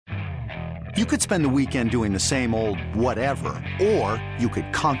You could spend the weekend doing the same old whatever, or you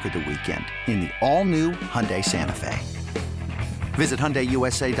could conquer the weekend in the all-new Hyundai Santa Fe. Visit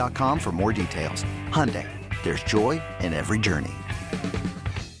HyundaiUSA.com for more details. Hyundai, there's joy in every journey.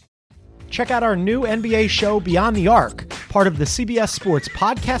 Check out our new NBA show, Beyond the Arc, part of the CBS Sports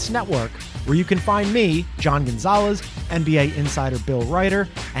Podcast Network, where you can find me, John Gonzalez, NBA insider Bill Ryder,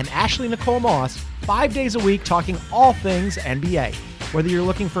 and Ashley Nicole Moss 5 days a week talking all things NBA. Whether you're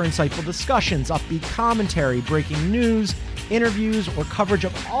looking for insightful discussions, upbeat commentary, breaking news, interviews, or coverage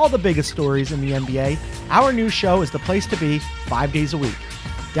of all the biggest stories in the NBA, our new show is the place to be 5 days a week.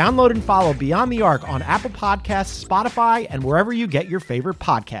 Download and follow Beyond the Arc on Apple Podcasts, Spotify, and wherever you get your favorite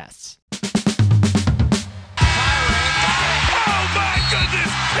podcasts. Oh my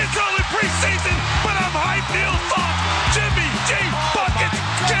goodness! It's only preseason, but I'm hyped. Neil Thought, Jimmy G buckets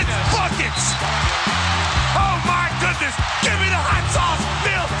gets buckets. Oh my goodness! Give me the hot sauce,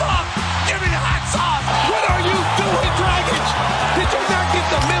 Neil Thought. Give me the hot sauce. What are you doing, Dragic? Did you not get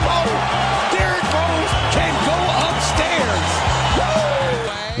the memo? Derrick Rose can go upstairs.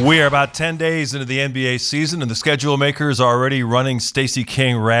 Woo! We are about 10 days into the NBA season, and the schedule maker is already running Stacey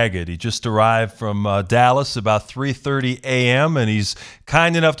King ragged. He just arrived from Dallas about 3:30 a.m., and he's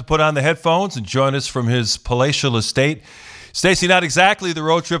kind enough to put on the headphones and join us from his palatial estate. Stacey, not exactly the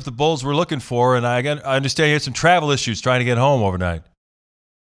road trip the Bulls were looking for, and I understand you had some travel issues trying to get home overnight.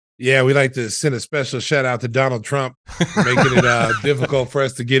 Yeah, we like to send a special shout out to Donald Trump, making it difficult for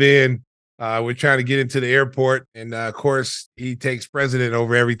us to get in. We're trying to get into the airport, and of course, he takes precedent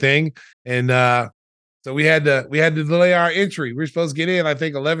over everything. And so we had to delay our entry. We were supposed to get in, I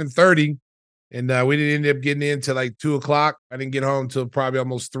think, 11:30, and we didn't end up getting in till like 2:00. I didn't get home till probably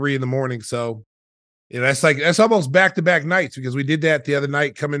almost 3 a.m. So, that's almost back-to-back nights, because we did that the other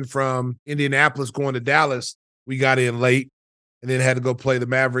night coming from Indianapolis going to Dallas. We got in late, and then had to go play the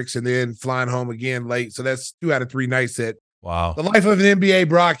Mavericks, and then flying home again late. So that's 2 out of 3 nights that. Wow. The life of an NBA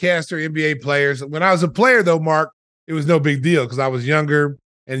broadcaster, NBA players. When I was a player, though, Mark, it was no big deal because I was younger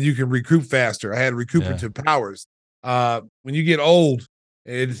and you can recoup faster. I had recuperative powers. When you get old,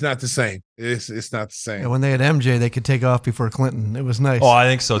 it's not the same. It's not the same. Yeah, when they had MJ, they could take off before Clinton. It was nice. Oh, I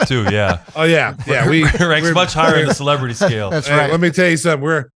think so too. Yeah. Oh yeah. Yeah. We're ranks much higher in the celebrity scale. That's right. Let me tell you something.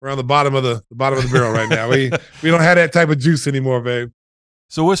 We're on the bottom of the barrel right now. We don't have that type of juice anymore, babe.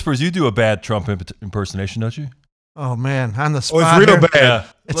 So, Whispers, you do a bad Trump impersonation, don't you? Oh man, on the Oh, spot. it's real here. bad. Yeah.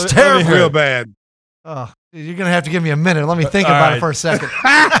 It's Let terrible. me hear Real it. bad. Oh, you're gonna have to give me a minute. Let me think All about right. it for a second.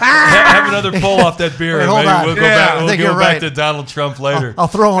 Have another pull off that beer. Wait, and hold maybe on. we'll go Yeah, back. I We'll think go you're back right. to Donald Trump later. I'll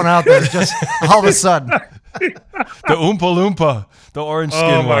throw one out there just all of a sudden. The Oompa Loompa, the orange skin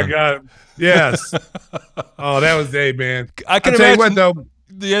Oh my one. God. Yes. Oh, that was day, man. I can I'll tell you imagine what, though.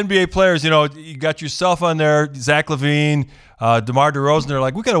 the NBA players, you got yourself on there, Zach LaVine, DeMar DeRozan. They're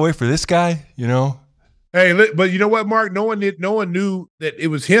like, we got to wait for this guy, Hey, but you know what, Mark? No one knew that it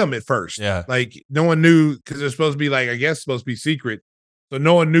was him at first. Yeah. Like no one knew, because it was supposed to be supposed to be secret. So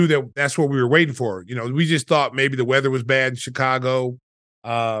no one knew that that's what we were waiting for. We just thought maybe the weather was bad in Chicago.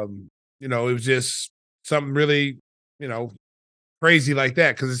 It was just something really, crazy like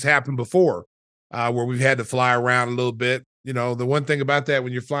that, because it's happened before, where we've had to fly around a little bit. The one thing about that,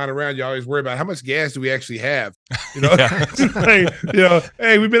 when you're flying around, you always worry about how much gas do we actually have. Yeah.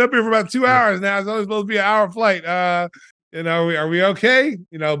 Hey, we've been up here for about 2 hours now. It's only supposed to be an hour flight. Are we okay?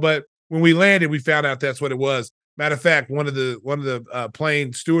 But when we landed, we found out that's what it was. Matter of fact, one of the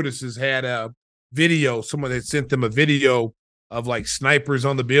plane stewardesses had a video. Someone had sent them a video of like snipers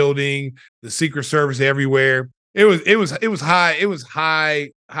on the building, the Secret Service everywhere. It was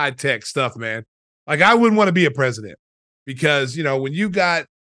high tech stuff, man. Like I wouldn't want to be a president. Because, when you have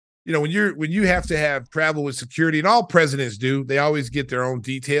to have travel with security, and all presidents do, they always get their own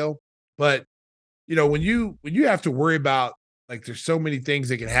detail. But, when you have to worry about, like, there's so many things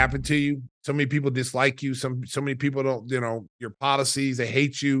that can happen to you. So many people dislike you. So many people don't, your policies, they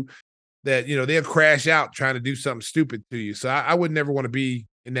hate you, that, they'll crash out trying to do something stupid to you. So I would never want to be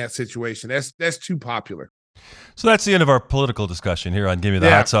in that situation. That's too popular. So that's the end of our political discussion here on Give Me the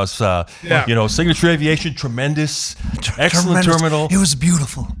Hot Sauce. Signature Aviation, tremendous, excellent Tremendous. terminal. It was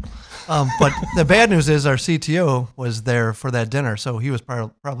beautiful. But the bad news is our CTO was there for that dinner, so he was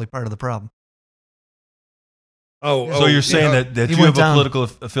probably part of the problem. So you're saying that He you have went a down. political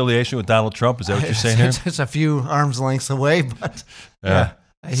affiliation with Donald Trump? Is that what you're saying here? It's a few arms lengths away, but Yeah.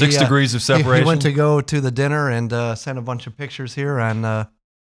 6 degrees of He separation. went to go to the dinner and sent a bunch of pictures here on.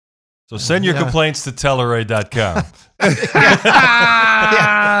 So send your complaints to Telleray.com.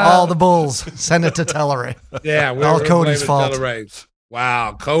 Yeah, all the Bulls send it to Telleray. Yeah, All Cody's fault.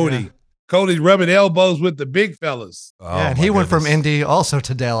 Wow, Cody. Cody's rubbing elbows with the big fellas. Oh, yeah, and my he went from goodness. Indy also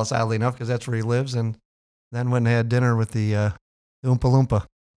to Dallas, oddly enough, because that's where he lives, and then went and had dinner with the Oompa Loompa.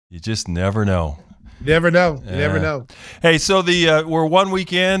 You just never know. You never know. You never Yeah. know. Hey, so we're 1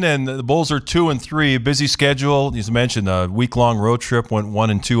 week in, and the Bulls are 2-3. Busy schedule. You mentioned a week-long road trip. Went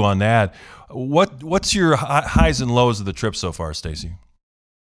 1-2 on that. What's your highs and lows of the trip so far, Stacey?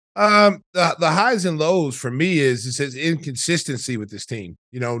 The highs and lows for me is his inconsistency with this team.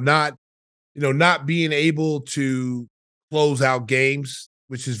 Not being able to close out games,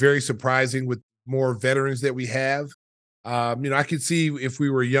 which is very surprising with more veterans that we have. I could see if we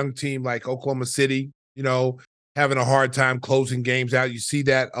were a young team like Oklahoma City, having a hard time closing games out. You see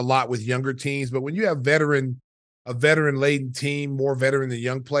that a lot with younger teams, but when you have a veteran-laden team, more veteran than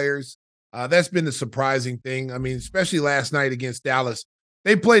young players, that's been the surprising thing. I mean, especially last night against Dallas,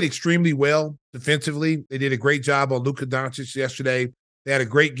 they played extremely well defensively. They did a great job on Luka Doncic yesterday. They had a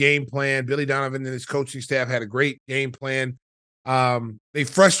great game plan. Billy Donovan and his coaching staff had a great game plan. They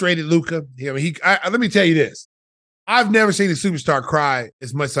frustrated Luka. Let me tell you this. I've never seen a superstar cry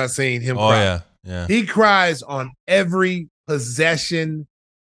as much as I've seen him cry. Yeah. He cries on every possession,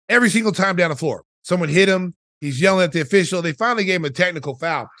 every single time down the floor. Someone hit him. He's yelling at the official. They finally gave him a technical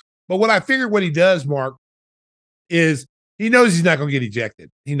foul. But what I figured what he does, Mark, is he knows he's not going to get ejected.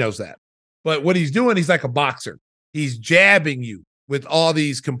 He knows that. But what he's doing, he's like a boxer. He's jabbing you with all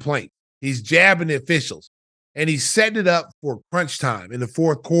these complaints. He's jabbing the officials. And he's setting it up for crunch time in the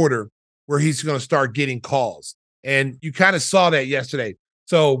fourth quarter where he's going to start getting calls. And you kind of saw that yesterday.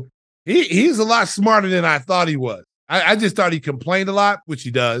 So he's a lot smarter than I thought he was. I just thought he complained a lot, which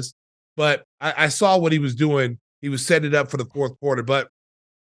he does. But I saw what he was doing. He was setting it up for the fourth quarter. But,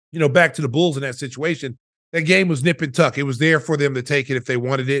 back to the Bulls in that situation, that game was nip and tuck. It was there for them to take it if they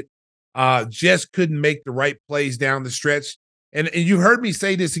wanted it. Just couldn't make the right plays down the stretch. And you heard me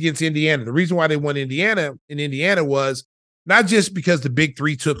say this against Indiana. The reason why they won in Indiana was not just because the big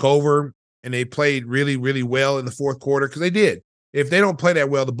three took over and they played really, really well in the fourth quarter, because they did. If they don't play that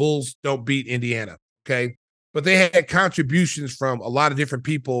well, the Bulls don't beat Indiana, okay? But they had contributions from a lot of different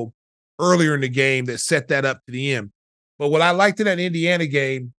people earlier in the game that set that up to the end. But what I liked in that Indiana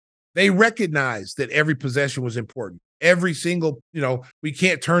game, they recognized that every possession was important. Every single, we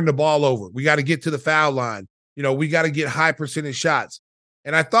can't turn the ball over. We got to get to the foul line. We got to get high percentage shots.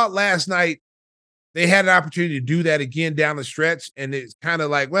 And I thought last night they had an opportunity to do that again down the stretch. And it's kind of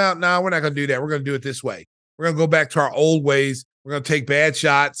like, well, no, we're not going to do that. We're going to do it this way. We're going to go back to our old ways. We're going to take bad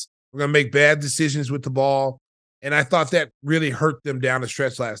shots. We're going to make bad decisions with the ball. And I thought that really hurt them down the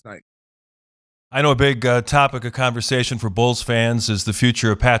stretch last night. I know a big topic of conversation for Bulls fans is the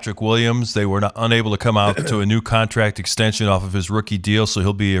future of Patrick Williams. They were unable to come out to a new contract extension off of his rookie deal, so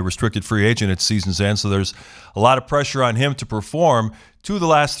he'll be a restricted free agent at season's end. So there's a lot of pressure on him to perform. 2 of the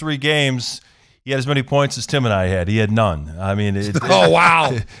last 3 games, he had as many points as Tim and I had. He had none. I mean,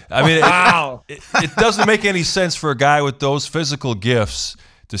 wow. Wow. It doesn't make any sense for a guy with those physical gifts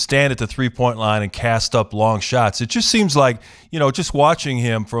to stand at the three-point line and cast up long shots. It just seems like, just watching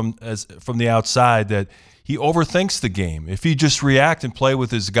him from the outside, that he overthinks the game. If he just react and play with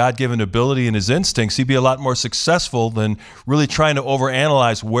his God-given ability and his instincts, he'd be a lot more successful than really trying to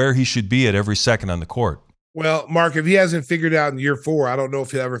overanalyze where he should be at every second on the court. Well, Mark, if he hasn't figured it out in year 4, I don't know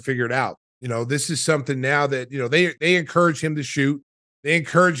if he'll ever figure it out. This is something now that, they encourage him to shoot. They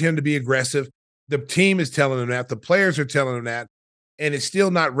encourage him to be aggressive. The team is telling him that. The players are telling him that. And it's still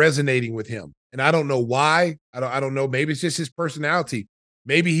not resonating with him. And I don't know why. I don't know. Maybe it's just his personality.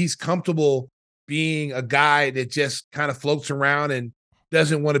 Maybe he's comfortable being a guy that just kind of floats around and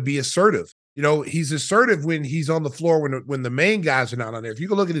doesn't want to be assertive. He's assertive when he's on the floor when the main guys are not on there. If you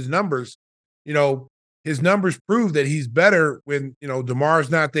can look at his numbers, his numbers prove that he's better when, DeMar's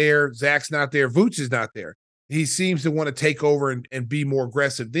not there, Zach's not there, Vooch is not there. He seems to want to take over and be more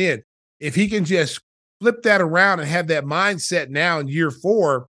aggressive then. If he can just flip that around and have that mindset now in year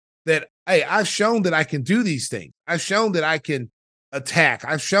 4 that, hey, I've shown that I can do these things. I've shown that I can attack.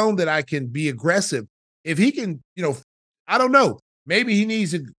 I've shown that I can be aggressive. If he can, I don't know. Maybe he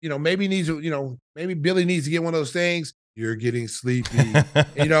needs to, maybe Billy needs to get one of those things. You're getting sleepy,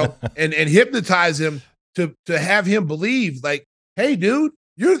 and hypnotize him to have him believe like, hey, dude,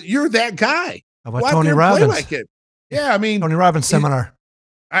 you're that guy. How about Tony Robbins? Like it. Yeah, I mean, Tony Robbins seminar.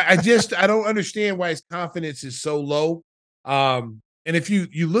 I don't understand why his confidence is so low. And if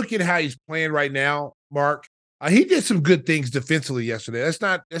you look at how he's playing right now, Mark, he did some good things defensively yesterday. Let's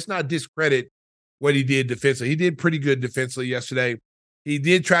not discredit what he did defensively. He did pretty good defensively yesterday. He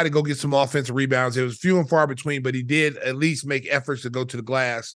did try to go get some offensive rebounds. It was few and far between, but he did at least make efforts to go to the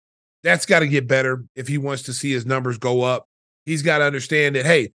glass. That's got to get better if he wants to see his numbers go up. he's got to understand that,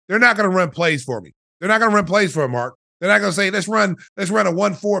 hey, they're not going to run plays for me. They're not going to run plays for him, Mark. They're not going to say, let's run a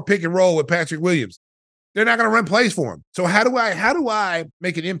 1-4 pick and roll with Patrick Williams. They're not going to run plays for him. So how do I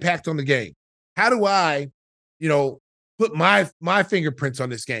make an impact on the game? How do I, put my fingerprints on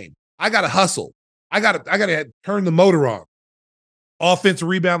this game? I got to hustle. I got to turn the motor on. Offensive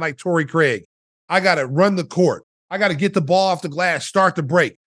rebound like Torrey Craig. I got to run the court. I got to get the ball off the glass, start the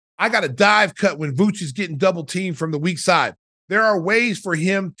break. I got to dive cut when Vooch is getting double teamed from the weak side. There are ways for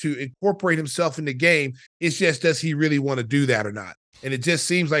him to incorporate himself in the game. It's just, does he really want to do that or not? And it just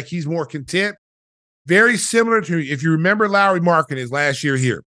seems like he's more content. Very similar to, if you remember Lowry Markin his last year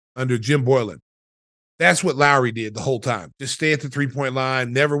here under Jim Boylan. That's what Lowry did the whole time. Just stay at the three-point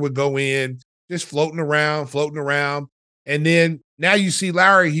line, never would go in, just floating around. And then now you see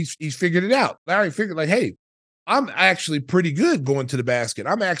Lowry, he's figured it out. Lowry figured like, hey, I'm actually pretty good going to the basket.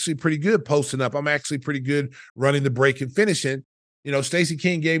 I'm actually pretty good posting up. I'm actually pretty good running the break and finishing. Stacey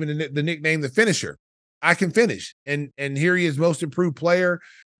King gave him the nickname the finisher. I can finish. And here he is, most improved player.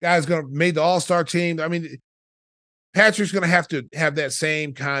 Guy's going to made the all-star team. I mean, Patrick's going to have that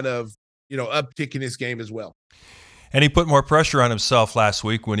same kind of, uptick in his game as well. And he put more pressure on himself last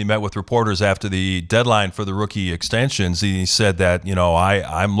week when he met with reporters after the deadline for the rookie extensions. He said that,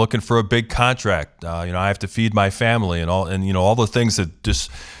 I'm looking for a big contract. I have to feed my family and all the things that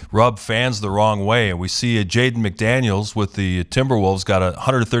just rub fans the wrong way. And we see Jaden McDaniels with the Timberwolves got a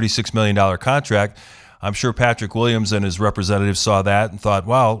 $136 million contract. I'm sure Patrick Williams and his representatives saw that and thought,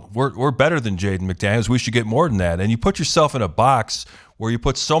 wow, we're better than Jaden McDaniels. We should get more than that. And you put yourself in a box where you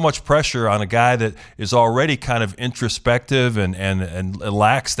put so much pressure on a guy that is already kind of introspective and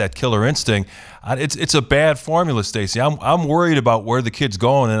lacks that killer instinct. It's a bad formula, Stacey. I'm worried about where the kid's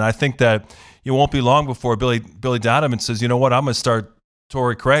going, and I think that it won't be long before Billy Donovan says, you know what, I'm going to start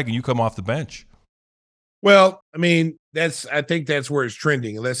Torrey Craig and you come off the bench. Well, I mean, I think that's where it's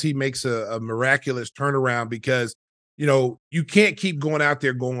trending, unless he makes a miraculous turnaround, because, you can't keep going out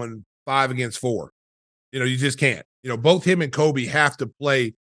there going 5 against 4. You just can't. Both him and Kobe have to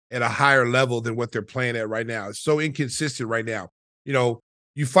play at a higher level than what they're playing at right now. It's so inconsistent right now.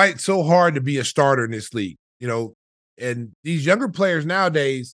 You fight so hard to be a starter in this league, and these younger players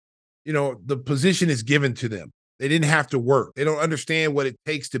nowadays, the position is given to them. They didn't have to work. They don't understand what it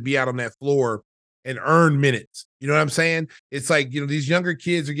takes to be out on that floor and earn minutes. You know what I'm saying? It's like, these younger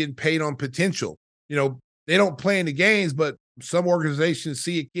kids are getting paid on potential. They don't play in the games, but some organizations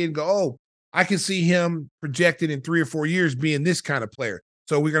see a kid and go, oh, I can see him projected in 3 or 4 years being this kind of player.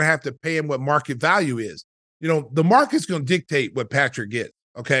 So we're going to have to pay him what market value is. The market's going to dictate what Patrick gets.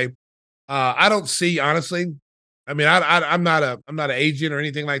 Okay. I don't see, honestly, I mean, I'm not an agent or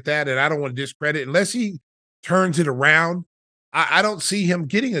anything like that. And I don't want to discredit unless he turns it around. I don't see him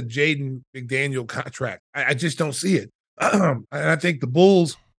getting a Jaden McDaniel contract. I just don't see it. And I think the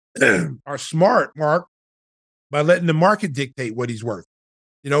Bulls are smart, Mark, by letting the market dictate what he's worth.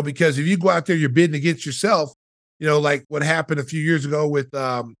 Because if you go out there, you're bidding against yourself, like what happened a few years ago with,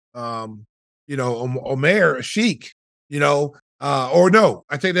 Omer Sheik, or no,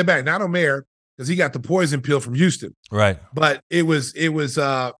 I take that back. Not Omer, because he got the poison pill from Houston. Right. But it was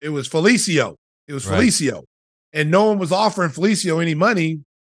Felicio. It was Right. Felicio. And no one was offering Felicio any money.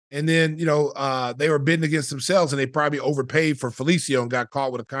 And then, they were bidding against themselves, and they probably overpaid for Felicio and got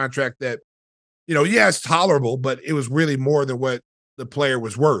caught with a contract that, it's tolerable, but it was really more than what the player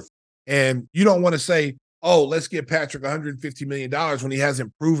was worth. And you don't want to say, oh, let's give Patrick $150 million when he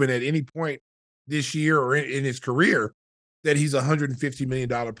hasn't proven at any point this year or in his career that he's a $150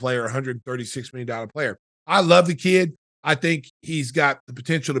 million player, $136 million player. I love the kid. I think he's got the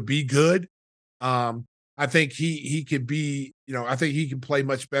potential to be good. I think he could be, I think he can play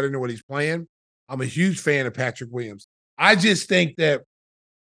much better than what he's playing. I'm a huge fan of Patrick Williams. I just think that,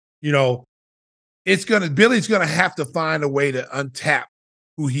 Billy's going to have to find a way to untap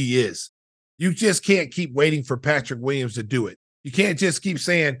who he is. You just can't keep waiting for Patrick Williams to do it. You can't just keep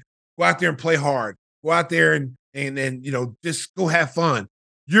saying, go out there and play hard. Go out there and just go have fun.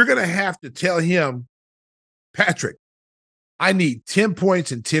 You're going to have to tell him, Patrick, I need 10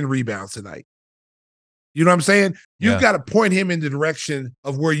 points and 10 rebounds tonight. You know what I'm saying? You've got to point him in the direction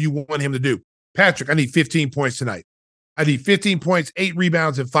of where you want him to do. Patrick, I need 15 points tonight. I need 15 points, 8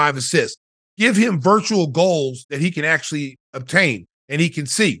 rebounds, and 5 assists. Give him virtual goals that he can actually obtain and he can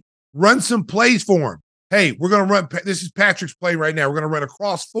see. Run some plays for him. Hey, we're going to run. This is Patrick's play right now. We're going to run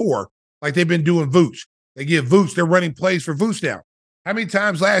across 4 like they've been doing Vooch. They give Vooch, they're running plays for Vooch now. How many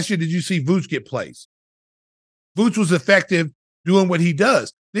times last year did you see Vooch get plays? Vooch was effective doing what he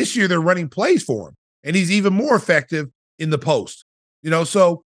does. This year they're running plays for him, and he's even more effective in the post.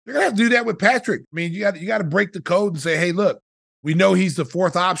 So they're going to have to do that with Patrick. I mean, you got to break the code and say, hey, look, We know he's the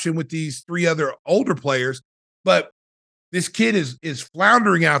fourth option with these three other older players, but this kid is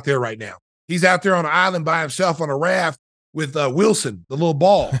floundering out there right now. He's out there on an island by himself on a raft with Wilson, the little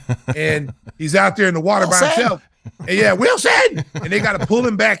ball, and he's out there in the water by himself. And yeah, Wilson, and they got to pull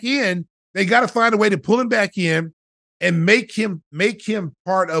him back in. They got to find a way to pull him back in and make him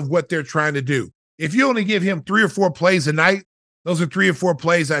part of what they're trying to do. If you only give him 3 or 4 plays a night, those are 3 or 4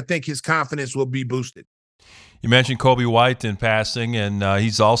 plays. I think his confidence will be boosted. You mentioned Kobe White in passing, and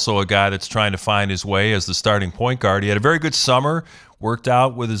he's also a guy that's trying to find his way as the starting point guard. He had a very good summer, worked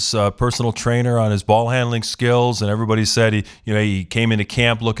out with his personal trainer on his ball handling skills, and everybody said he came into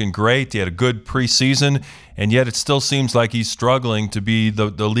camp looking great. He had a good preseason, and yet it still seems like he's struggling to be the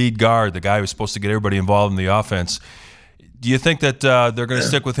lead guard, the guy who's supposed to get everybody involved in the offense. Do you think that they're going to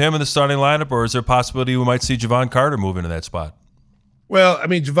stick with him in the starting lineup, or is there a possibility we might see Javon Carter move into that spot? Well, I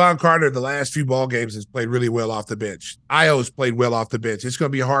mean, Javon Carter, the last few ball games, has played really well off the bench. Io's played well off the bench. It's going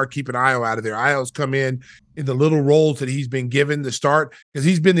to be hard keeping Io out of there. Io's come in the little roles that he's been given to start because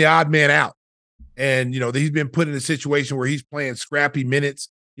he's been the odd man out. And, he's been put in a situation where he's playing scrappy minutes,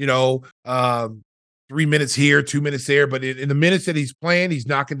 3 minutes here, 2 minutes there. But in the minutes that he's playing, he's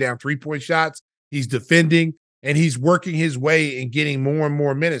knocking down 3-point shots. He's defending, and he's working his way and getting more and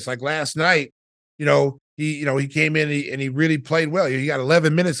more minutes. Like last night, he came in and he really played well. He got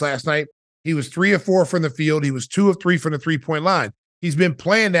 11 minutes last night. He was 3 of 4 from the field. He was 2 of 3 from the 3-point line. He's been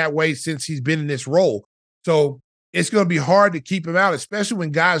playing that way since he's been in this role. So it's going to be hard to keep him out, especially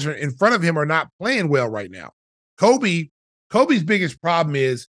when guys are in front of him are not playing well right now. Kobe's biggest problem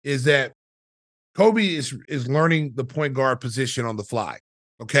is that Kobe is learning the point guard position on the fly.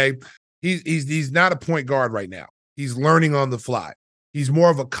 Okay. He's not a point guard right now. He's learning on the fly. He's more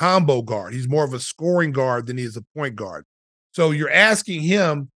of a combo guard. He's more of a scoring guard than he is a point guard. So you're asking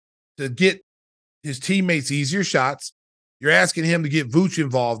him to get his teammates easier shots. You're asking him to get Vooch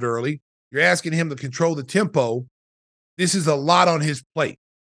involved early. You're asking him to control the tempo. This is a lot on his plate.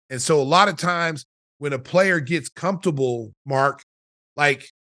 And so a lot of times when a player gets comfortable, Mark, like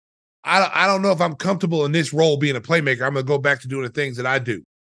I don't know if I'm comfortable in this role being a playmaker. I'm going to go back to doing the things that I do.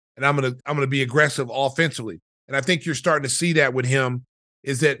 And I'm going to be aggressive offensively. And I think you're starting to see that with him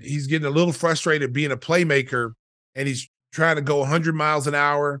is that he's getting a little frustrated being a playmaker and he's trying to go 100 miles an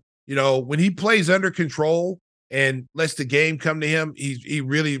hour. When he plays under control and lets the game come to him, he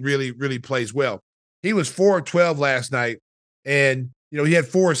really, really, really plays well. He was 4 of 12 last night and, he had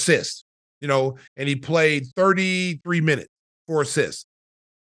 4 assists, and he played 33 minutes, 4 assists.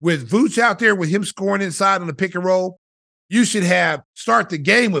 With Vooch out there with him scoring inside on the pick and roll, you should start the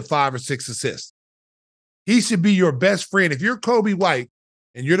game with 5 or 6 assists. He should be your best friend. If you're Kobe White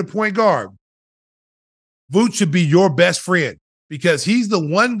and you're the point guard, Vooch should be your best friend because he's the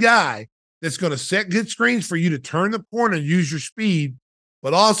one guy that's going to set good screens for you to turn the corner and use your speed,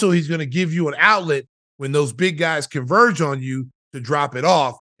 but also he's going to give you an outlet when those big guys converge on you to drop it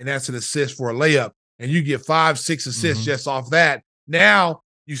off, and that's an assist for a layup. And you get 5, 6 assists just off that. Now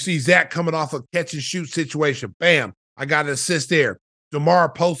you see Zach coming off a catch-and-shoot situation. Bam, I got an assist there.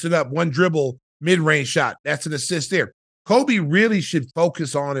 DeMar posted up, one dribble, mid-range shot. That's an assist there. Kobe really should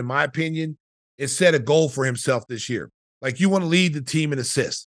focus on, in my opinion, is set a goal for himself this year. Like you want to lead the team in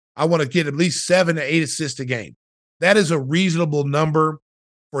assists. I want to get at least 7 to 8 assists a game. That is a reasonable number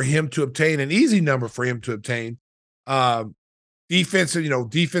for him to obtain, an easy number for him to obtain.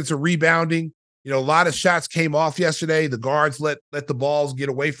 Defensive rebounding. A lot of shots came off yesterday. The guards let the balls get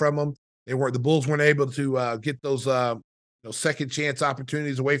away from them. The Bulls weren't able to get those second chance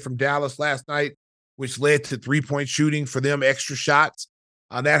opportunities away from Dallas last night, which led to 3-point shooting for them, extra shots.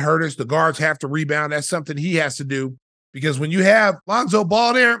 That hurt us. The guards have to rebound. That's something he has to do because when you have Lonzo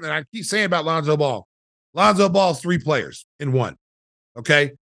Ball there, and I keep saying about Lonzo Ball's 3 players in one.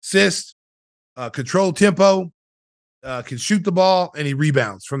 Okay. Assist, control tempo, can shoot the ball, and he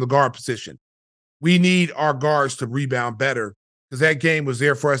rebounds from the guard position. We need our guards to rebound better because that game was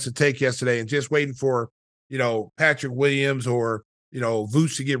there for us to take yesterday, and just waiting for Patrick Williams or,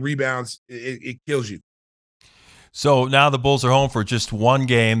 Vooch to get rebounds, it kills you. So now the Bulls are home for just one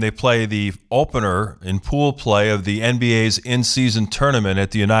game. They play the opener in pool play of the NBA's in-season tournament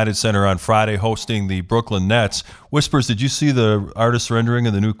at the United Center on Friday, hosting the Brooklyn Nets. Whispers, did you see the artist rendering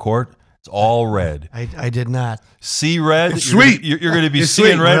of the new court? It's all red. I did not. See red? It's sweet. You're going to be It's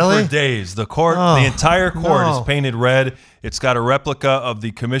seeing sweet. red Really? for days. The court, the entire court is painted red. It's got a replica of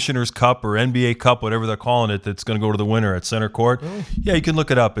the Commissioner's Cup or NBA Cup, whatever they're calling it, that's going to go to the winner at center court. Really? Yeah, you can look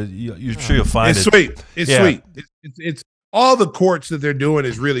it up. You're sure you'll find It's it. sweet. It's Yeah. sweet. It's all the courts that they're doing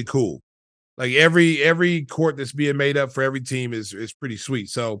is really cool. Like every court that's being made up for every team is pretty sweet.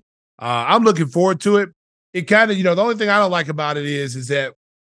 So I'm looking forward to it. it kind of, the only thing I don't like about it is that,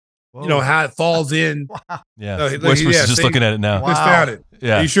 how it falls in. Yeah. Whispers is just looking at it now. Just found it.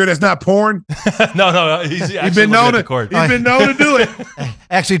 Yeah. Are you sure that's not porn? No. He's been known to do it.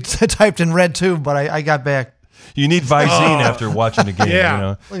 Actually typed in red too, but I got back. You need Visine after watching the game.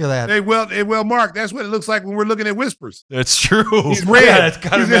 Yeah. Look at that. Hey, well, Mark, that's what it looks like when we're looking at Whispers. It's true. He's red. Yeah, it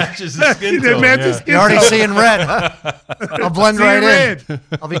kind of matches his skin tone. You're already seeing red. I'll blend right red. in.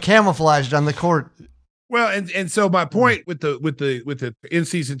 I'll be camouflaged on the court. Well, and so my point with the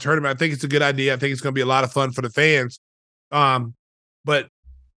in-season tournament, I think it's a good idea. I think it's going to be a lot of fun for the fans. But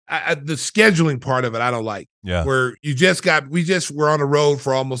the scheduling part of it, I don't like. Yeah. Where we just were on the road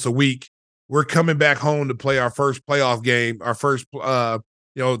for almost a week. We're coming back home to play our first playoff game, our first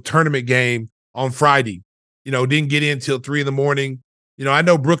tournament game on Friday. Didn't get in until 3 a.m. I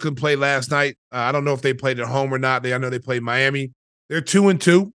know Brooklyn played last night. I don't know if they played at home or not. I know they played Miami. They're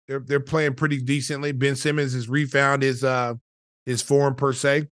 2-2. They're playing pretty decently. Ben Simmons has refound his form per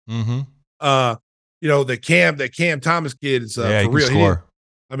se. Mm-hmm. The Cam Thomas kid is for real. Score.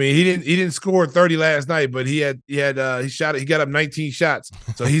 He didn't score 30 last night, but he got up 19 shots,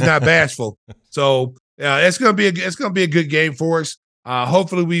 so he's not bashful. So it's gonna be a good game for us.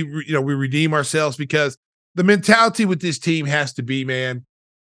 Hopefully we redeem ourselves, because the mentality with this team has to be, man,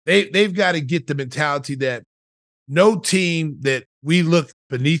 they've got to get the mentality that no team that we look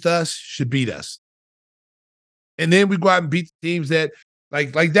beneath us should beat us. And then we go out and beat the teams that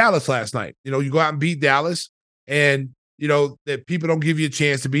like Dallas last night. You go out and beat Dallas, and that people don't give you a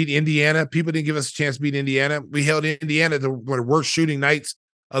chance to beat Indiana. People didn't give us a chance to beat Indiana. We held Indiana to one of the worst shooting nights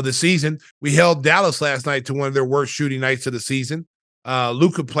of the season. We held Dallas last night to one of their worst shooting nights of the season.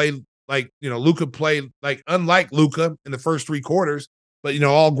 Luka played like unlike Luka in the first 3 quarters, but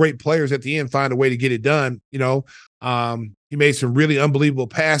all great players at the end find a way to get it done. He made some really unbelievable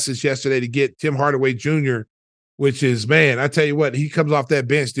passes yesterday to get Tim Hardaway Jr., which is, man, I tell you what, he comes off that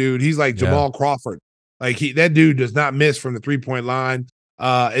bench, dude. He's like Jamal Crawford. That dude does not miss from the 3-point line.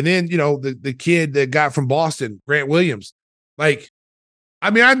 And then, the kid that got from Boston, Grant Williams, I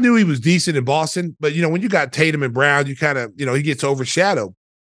knew he was decent in Boston, but when you got Tatum and Brown, you kind of, he gets overshadowed.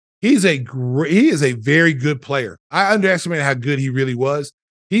 He is a very good player. I underestimated how good he really was.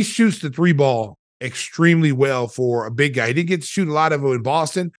 He shoots the 3 ball extremely well for a big guy. He didn't get to shoot a lot of it in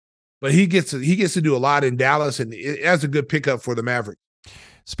Boston, but he gets to do a lot in Dallas, and that's a good pickup for the Mavericks.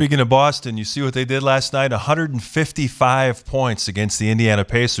 Speaking of Boston, you see what they did last night? 155 points against the Indiana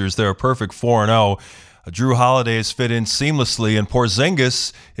Pacers. They're a perfect 4-0. Drew Holiday has fit in seamlessly, and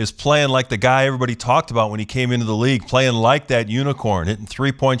Porzingis is playing like the guy everybody talked about when he came into the league, playing like that unicorn, hitting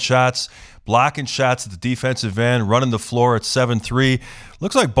 3-point shots, blocking shots at the defensive end, running the floor at 7-3.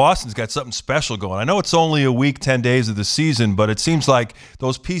 Looks like Boston's got something special going. I know it's only a week, 10 days of the season, but it seems like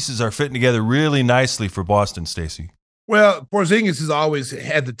those pieces are fitting together really nicely for Boston, Stacey. Well, Porzingis has always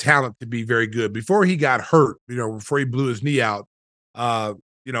had the talent to be very good. Before he got hurt, before he blew his knee out,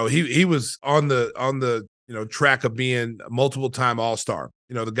 he was on the track of being a multiple-time All-Star.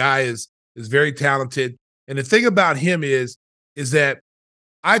 The guy is very talented. And the thing about him is that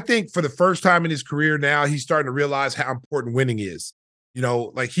I think for the first time in his career now, he's starting to realize how important winning is.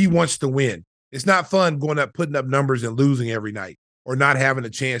 He wants to win. It's not fun putting up numbers and losing every night, or not having a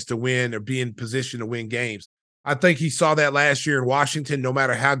chance to win, or be in position to win games. I think he saw that last year in Washington. No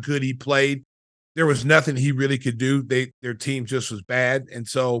matter how good he played, there was nothing he really could do. Their team just was bad. And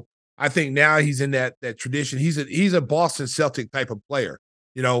so I think now he's in that tradition. He's a Boston Celtic type of player.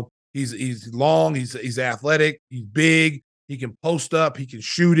 He's long, he's athletic, he's big, he can post up, he can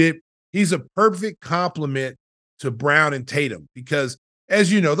shoot it. He's a perfect complement to Brown and Tatum, because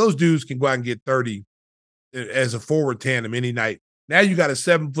as you know, those dudes can go out and get 30 as a forward tandem any night. Now you got a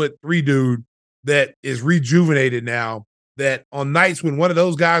 7'3" dude that is rejuvenated now, that on nights when one of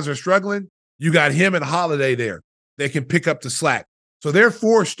those guys are struggling, you got him and Holiday there. They can pick up the slack. So they're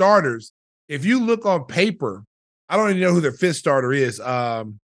 4 starters. If you look on paper, I don't even know who their 5th starter is.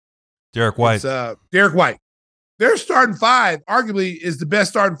 Derek White. Derek White. Their starting 5 arguably is the best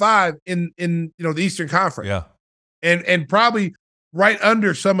starting 5 in the Eastern Conference. Yeah. And probably right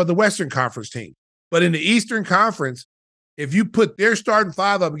under some of the Western Conference teams. But in the Eastern Conference, if you put their starting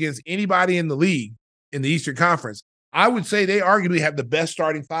 5 up against anybody in the league in the Eastern Conference, I would say they arguably have the best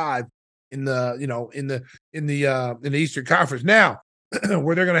starting 5 in the Eastern Conference. Now,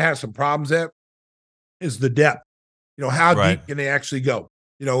 where they're going to have some problems at is the depth. How deep can they actually go?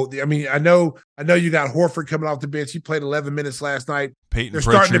 I know you got Horford coming off the bench. He played 11 minutes last night. They're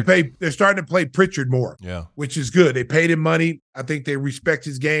starting to play Pritchard more, which is good. They paid him money. I think they respect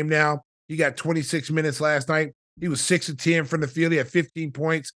his game now. He got 26 minutes last night. He was 6 of 10 from the field. He had 15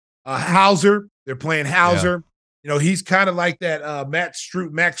 points. Hauser, they're playing Hauser. Yeah. He's kind of like that Max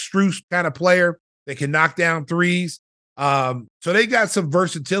Strus kind of player that can knock down threes. So they got some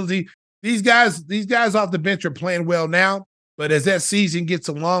versatility. These guys off the bench are playing well now, but as that season gets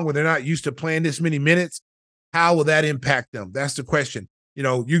along where they're not used to playing this many minutes, how will that impact them? That's the question.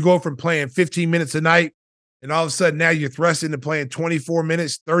 You go from playing 15 minutes a night, and all of a sudden now you're thrust into playing 24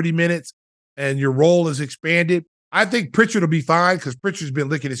 minutes, 30 minutes, and your role is expanded. I think Pritchard will be fine because Pritchard's been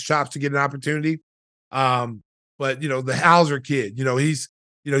licking his chops to get an opportunity. But the Hauser kid, he's,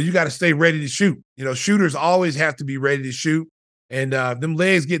 you got to stay ready to shoot. Shooters always have to be ready to shoot. And them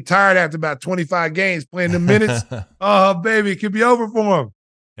legs get tired after about 25 games playing them minutes. Oh, baby, it could be over for them.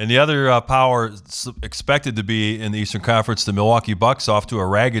 And the other power expected to be in the Eastern Conference, the Milwaukee Bucks, off to a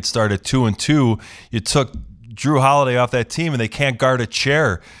ragged start at 2-2. You took Drew Holiday off that team, and they can't guard a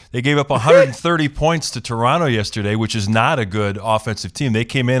chair. They gave up 130 points to Toronto yesterday, which is not a good offensive team. They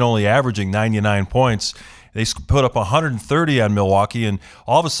came in only averaging 99 points. They put up 130 on Milwaukee, and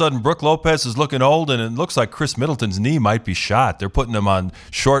all of a sudden, Brook Lopez is looking old, and it looks like Chris Middleton's knee might be shot. They're putting him on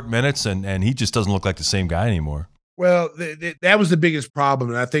short minutes, and he just doesn't look like the same guy anymore. Well, that was the biggest problem,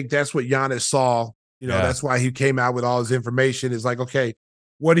 and I think that's what Giannis saw. That's why he came out with all his information. Is like, okay,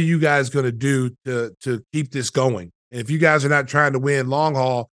 what are you guys going to do to keep this going? And if you guys are not trying to win long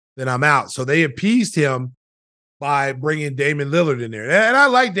haul, then I'm out. So they appeased him by bringing Damian Lillard in there. And I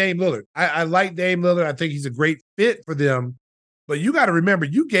like Dame Lillard. I like Dame Lillard. I think he's a great fit for them. But you got to remember,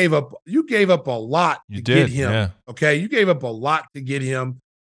 you gave up a lot to get him. Yeah. Okay, you gave up a lot to get him.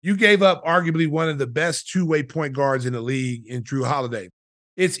 You gave up arguably one of the best two-way point guards in the league in Drew Holiday.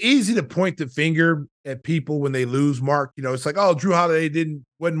 It's easy to point the finger at people when they lose, Mark. It's like, oh, Drew Holiday he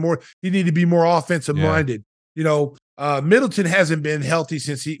needed to be more offensive minded. Middleton hasn't been healthy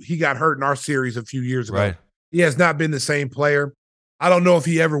since he got hurt in our series a few years ago. Right. He has not been the same player. I don't know if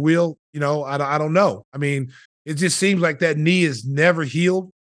he ever will. I don't know. I mean, it just seems like that knee is never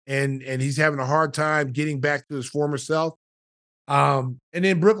healed, and he's having a hard time getting back to his former self. And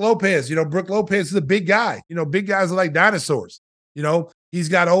then Brook Lopez. Brook Lopez is a big guy. Big guys are like dinosaurs. He's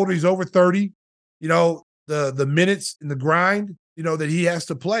got older. He's over 30. The minutes and the grind, that he has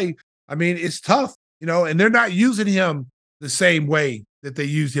to play. I mean, it's tough, and they're not using him the same way that they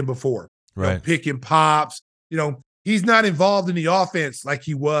used him before. Right. Picking pops. He's not involved in the offense like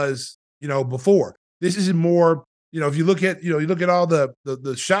he was, before. This is more, if you look at, you look at all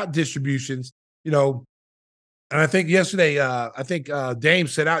the shot distributions, and I think yesterday, Dame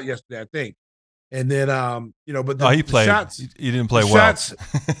set out yesterday, I think. And then, but he played. Shots, he didn't play well.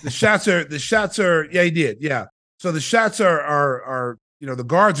 The shots are, yeah, he did. Yeah. So the shots are, the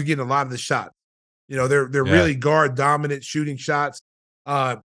guards are getting a lot of the shots. They're really guard dominant shooting shots.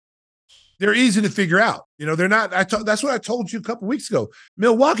 They're easy to figure out. They're not. That's what I told you a couple weeks ago.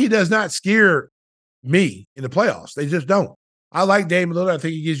 Milwaukee does not scare me in the playoffs. They just don't. I like Damian Lillard. I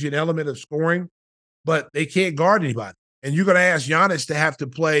think he gives you an element of scoring, but they can't guard anybody. And you're going to ask Giannis to have to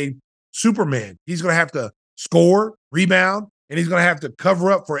play Superman. He's going to have to score, rebound, and he's going to have to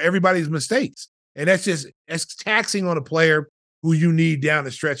cover up for everybody's mistakes. And that's taxing on a player who you need down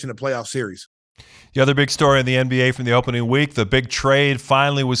the stretch in the playoff series. The other big story in the NBA from the opening week, the big trade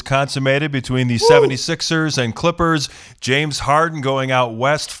finally was consummated between the 76ers and Clippers. James Harden going out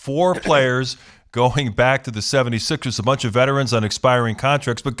west, 4 players going back to the 76ers, a bunch of veterans on expiring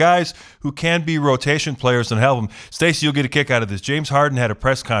contracts, but guys who can be rotation players and help them. Stacey, you'll get a kick out of this. James Harden had a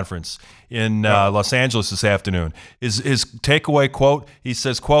press conference in Los Angeles this afternoon. His takeaway quote, he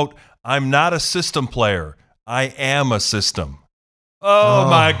says, quote, "I'm not a system player. I am a system." Oh,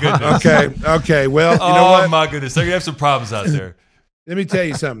 my goodness. Okay. Well, you know what? Oh, my goodness. They're going to have some problems out there. Let me tell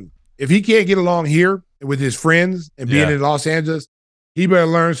you something. If he can't get along here with his friends and being in Los Angeles, he better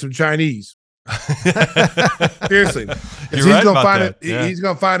learn some Chinese. Seriously. You're right about that. He's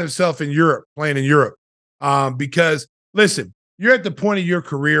going to find himself in Europe, playing in Europe. Because, listen, you're at the point of your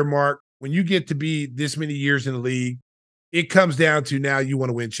career, Mark, when you get to be this many years in the league, it comes down to now you want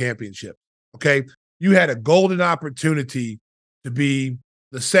to win championship. Okay? You had a golden opportunity to be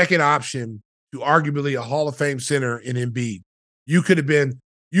the second option to arguably a Hall of Fame center in Embiid. You could have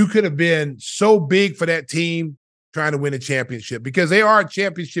been so big for that team trying to win a championship because they are a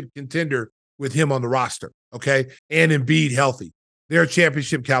championship contender with him on the roster, okay? And Embiid healthy. They're a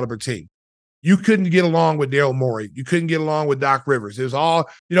championship caliber team. You couldn't get along with Daryl Morey. You couldn't get along with Doc Rivers. It was all,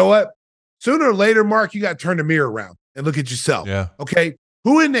 you know what? Sooner or later, Mark, you got to turn the mirror around and look at yourself. Yeah. Okay?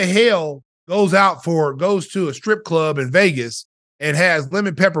 Who in the hell goes to a strip club in Vegas and has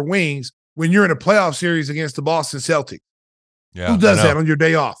lemon pepper wings when you're in a playoff series against the Boston Celtics? Yeah, who does that on your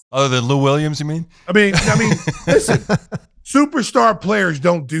day off? Other than Lou Williams, you mean? I mean, listen, Superstar players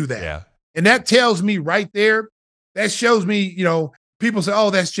don't do that. Yeah. And that tells me right there, that shows me, people say, oh,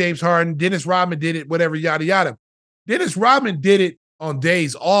 that's James Harden. Dennis Rodman did it, whatever, yada, yada. Dennis Rodman did it on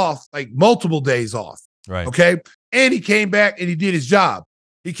days off, like multiple days off. Right. Okay. And he came back and he did his job.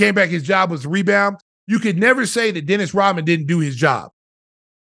 He came back, his job was to rebound. You could never say that Dennis Rodman didn't do his job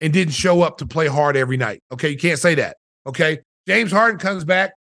and didn't show up to play hard every night. Okay. You can't say that. Okay. James Harden comes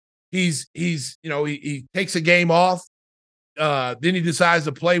back. He takes a game off. Then he decides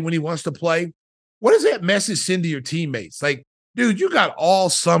to play when he wants to play. What does that message send to your teammates? Like, dude, you got all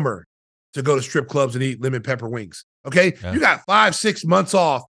summer to go to strip clubs and eat lemon pepper wings. Okay. Yeah. You got 5-6 months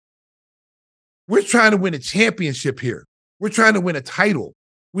off. We're trying to win a championship here. We're trying to win a title.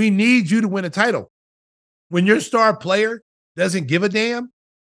 We need you to win a title. When your star player doesn't give a damn,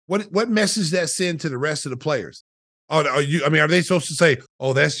 what message does that send to the rest of the players? Are they supposed to say,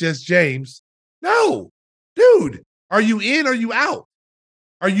 oh, that's just James? No, dude. Are you in? Are you out?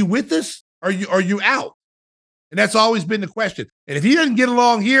 Are you with us? Are you out? And that's always been the question. And if he doesn't get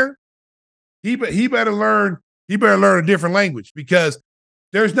along here, he better learn a different language, because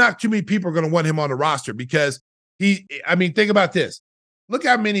there's not too many people going to want him on the roster, because think about this. Look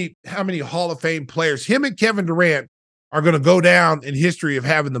how many Hall of Fame players, him and Kevin Durant, are going to go down in history of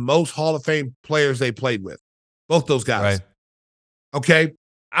having the most Hall of Fame players they played with. Both those guys. Right. Okay.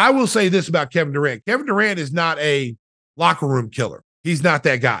 I will say this about Kevin Durant. Kevin Durant is not a locker room killer. He's not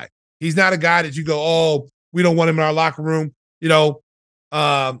that guy. He's not a guy that you go, oh, we don't want him in our locker room.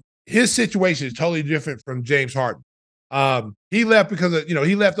 His situation is totally different from James Harden. He left because of,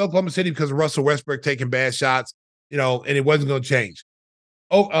 he left Oklahoma City because of Russell Westbrook taking bad shots, and it wasn't going to change.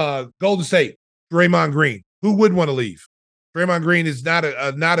 Golden State, Draymond Green. Who would want to leave? Draymond Green is not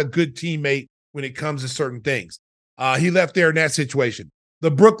a good teammate when it comes to certain things. He left there in that situation.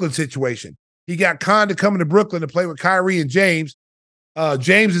 The Brooklyn situation. He got conned to come to Brooklyn to play with Kyrie and James.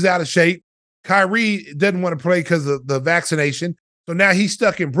 James is out of shape. Kyrie doesn't want to play because of the vaccination. So now he's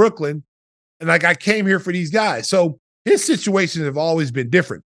stuck in Brooklyn. And I came here for these guys. So his situations have always been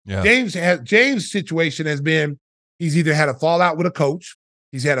different. Yeah. James' situation has been, he's either had a fallout with a coach.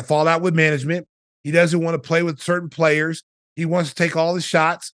 He's had a fallout with management. He doesn't want to play with certain players. He wants to take all the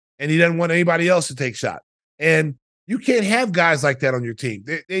shots, and he doesn't want anybody else to take shots. And you can't have guys like that on your team.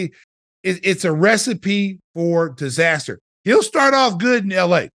 It's a recipe for disaster. He'll start off good in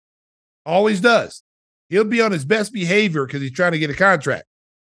LA. Always does. He'll be on his best behavior because he's trying to get a contract.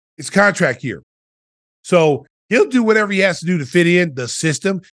 It's contract year. So he'll do whatever he has to do to fit in the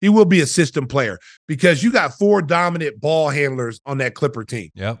system. He will be a system player because you got 4 dominant ball handlers on that Clipper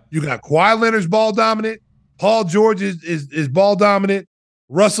team. Yep. You got Kawhi Leonard's ball dominant. Paul George is ball dominant.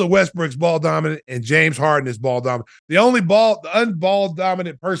 Russell Westbrook's ball dominant, and James Harden is ball dominant. The unball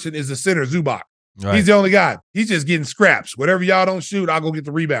dominant person is the center, Zubac. Right. He's the only guy. He's just getting scraps. Whatever y'all don't shoot, I'll go get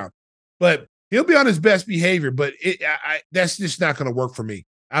the rebound. But he'll be on his best behavior, but that's just not going to work for me.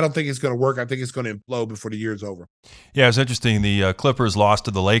 I don't think it's going to work. I think it's going to implode before the year's over. Yeah, it's interesting. The Clippers lost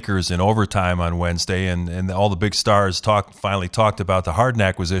to the Lakers in overtime on Wednesday, and all the big stars finally talked about the Harden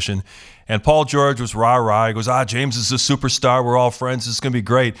acquisition. And Paul George was rah-rah. He goes, James is a superstar. We're all friends. It's going to be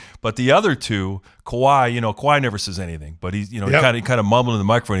great. But the other two, Kawhi never says anything. But he kind of mumbled in the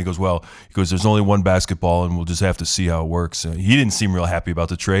microphone. He goes, there's only one basketball, and we'll just have to see how it works. He didn't seem real happy about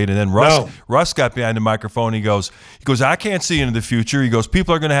the trade. And then Russ got behind the microphone. He goes, I can't see into the future. He goes,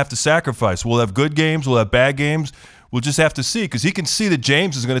 people are going to have to sacrifice. We'll have good games. We'll have bad games. We'll just have to see, because he can see that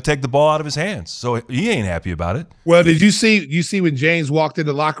James is going to take the ball out of his hands. So he ain't happy about it. Well, did you see when James walked in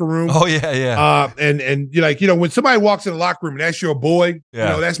the locker room? Oh, yeah. And you're when somebody walks in the locker room and that's your boy,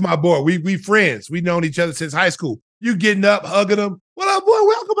 that's my boy. We friends. We've known each other since high school. You getting up, hugging him. What up, boy?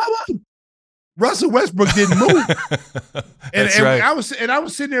 Welcome, welcome. Russell Westbrook didn't move. Right. I was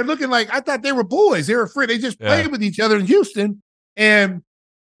sitting there looking like I thought they were boys. They were friends. They just played with each other in Houston. And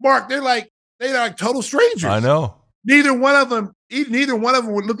Mark, they're like total strangers. I know. Neither one of them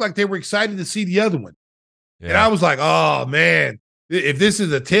would look like they were excited to see the other one. Yeah. And I was like, oh man, if this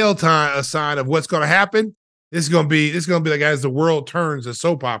is a sign of what's going to happen, this is going to be like as the world turns a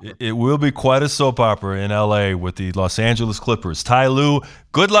soap opera. It will be quite a soap opera in LA with the Los Angeles Clippers. Ty Lue,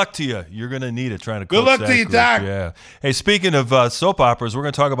 good luck to you. You're going to need it trying to coach good luck that to you, group. Doc. Yeah. Hey, speaking of soap operas, we're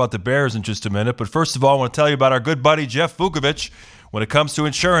going to talk about the Bears in just a minute. But first of all, I want to tell you about our good buddy, Jeff Vukovich. When it comes to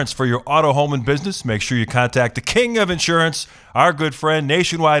insurance for your auto, home, and business, make sure you contact the king of insurance, our good friend,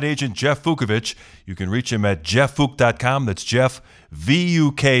 nationwide agent Jeff Vukovich. You can reach him at jeffvuk.com. That's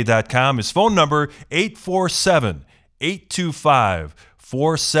jeffvuk.com. His phone number,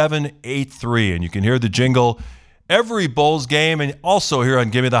 847-825-4783. And you can hear the jingle every Bulls game and also here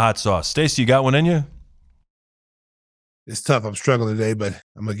on Give Me the Hot Sauce. Stacey, you got one in you? It's tough. I'm struggling today, but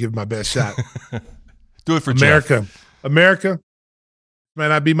I'm gonna give it my best shot. Do it for America. Jeff. America may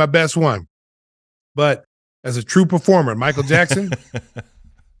not be my best one, but as a true performer, Michael Jackson,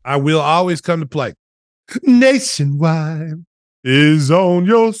 I will always come to play. Nationwide is on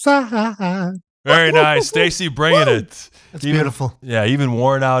your side. Very nice. Stacey bringing it. That's beautiful. Yeah, even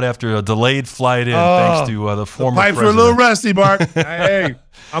worn out after a delayed flight in, thanks to the former pipes president. were a little rusty, Bart. Hey,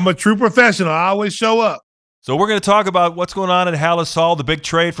 I'm a true professional. I always show up. So we're going to talk about what's going on at Hallis Hall, the big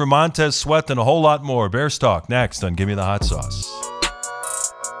trade for Montez Sweat, and a whole lot more. Bears Talk next on Give Me the Hot Sauce.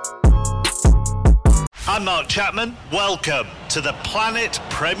 I'm Mark Chapman. Welcome to the Planet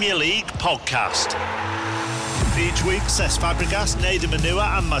Premier League podcast. Each week, Cesc Fabregas, Nader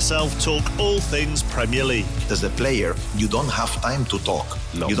Manua and myself talk all things Premier League. As a player, you don't have time to talk.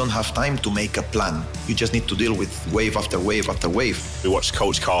 No. You don't have time to make a plan. You just need to deal with wave after wave after wave. We watched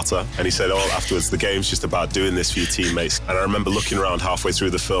Coach Carter, and he said, afterwards, the game's just about doing this for your teammates. And I remember looking around halfway through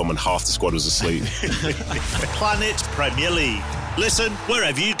the film, and half the squad was asleep. Planet Premier League. Listen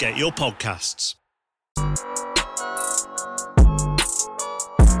wherever you get your podcasts.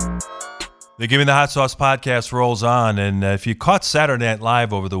 The Give Me the Hot Sauce podcast rolls on, and if you caught Saturday Night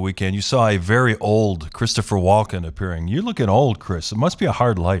Live over the weekend, you saw a very old Christopher Walken appearing. You're looking old, Chris. It must be a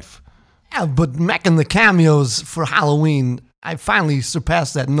hard life. Yeah, but making the cameos for Halloween, I finally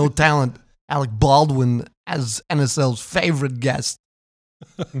surpassed that no-talent Alec Baldwin as NSL's favorite guest.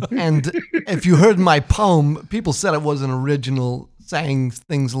 And if you heard my poem, people said it wasn't original, saying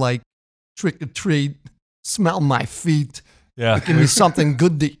things like, trick or treat, smell my feet, Yeah. give me something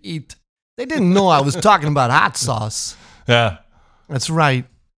good to eat. They didn't know I was talking about hot sauce. Yeah. That's right.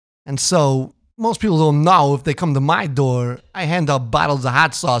 And so most people don't know if they come to my door, I hand out bottles of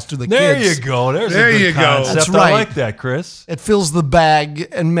hot sauce to the There kids. you go. There's There a good you go. concept. That's I right. like that, Chris. It fills the bag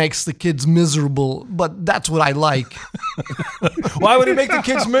and makes the kids miserable, but that's what I like Why would it make the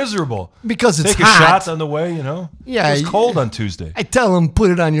kids miserable? because it's Take a hot. shot on the way, you know? Yeah, It was cold on Tuesday. I tell them put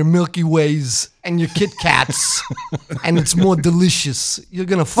it on your Milky Ways and your Kit Kats, and it's more delicious. You're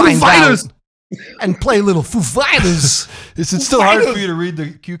gonna find out Fighters! and play little Foo Fighters. Is it still hard for you to read the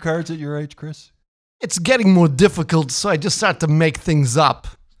cue cards at your age, Chris? It's getting more difficult, so I just start to make things up.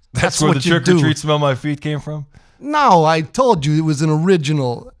 That's where what the you trick or do. treat smell my feet came from? No, I told you it was an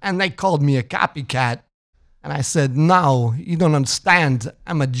original, and they called me a copycat. And I said, no, you don't understand.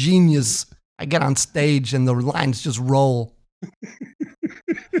 I'm a genius. I get on stage and the lines just roll.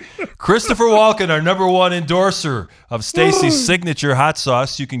 Christopher Walken, our number one endorser of Stacey's signature hot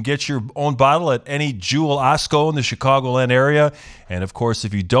sauce. You can get your own bottle at any Jewel Osco in the Chicagoland area. And, of course,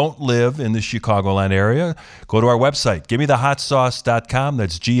 if you don't live in the Chicagoland area, go to our website, givemethehotsauce.com.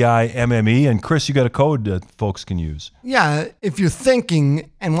 That's GIMME. And, Chris, you got a code that folks can use. Yeah, if you're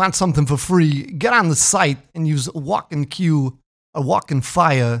thinking and want something for free, get on the site and use Walken Q or Walken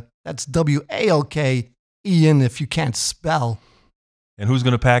Fire. That's WALKEN if you can't spell. And who's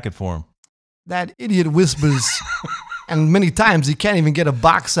going to pack it for him? That idiot whispers, and many times he can't even get a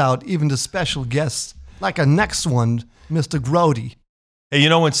box out, even to special guests, like our next one, Mr. Grody. Hey, you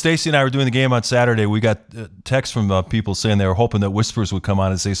know, when Stacey and I were doing the game on Saturday, we got texts from people saying they were hoping that Whispers would come on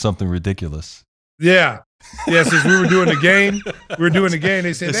and say something ridiculous. Yeah. Yes, as we were doing the game,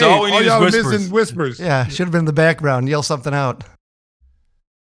 they said, It's hey, all we need is y'all are whispers. missing whispers. Yeah, should have been in the background. Yell something out.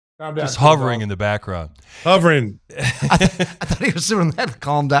 Calm down, Just calm hovering down. in the background. Hovering. I thought he was doing that.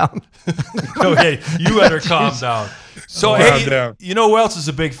 Calm down. Okay, you better calm down. So, Calm hey, down. you know who else is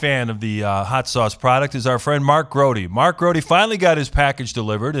a big fan of the hot sauce product is our friend Mark Grody. Mark Grody finally got his package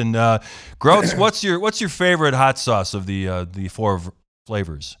delivered. And Groats, what's your favorite hot sauce of the four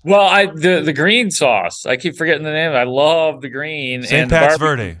flavors? Well, the green sauce. I keep forgetting the name. I love the green. St. and the Pat's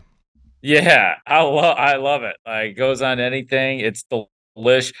barbecue. Verde. Yeah, I love it. It goes on anything. It's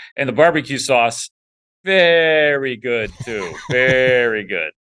delish, and the barbecue sauce, very good too. Very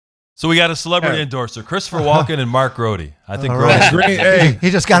good. So we got a celebrity Yeah. endorser, Christopher Walken and Mark Grody. I think All Grody. right. Green, hey,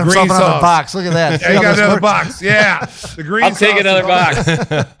 He just got green himself another sauce. box. Look at that. Yeah, See you how got this another works? box. Yeah. The green I'll take sauce another is-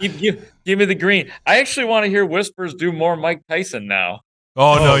 box. Give me the green. I actually want to hear Whispers do more Mike Tyson now.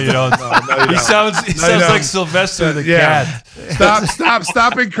 Oh, no, you don't. No, you He don't. sounds you like don't. Sylvester the Yeah. cat.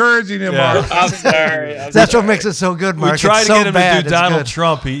 Stop encouraging him, Yeah. Mark. I'm sorry. That's what makes it so good, Mark. We tried It's to so get him bad. to do It's Donald good.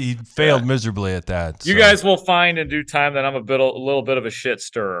 Trump. He failed miserably at that. You so. guys will find in due time that I'm a little bit of a shit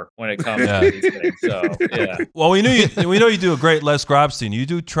stirrer when it comes Yeah. to these things. So yeah, Well, we know you do a great Les Grobstein. You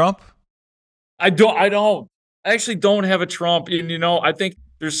do Trump? I actually don't have a Trump. And I think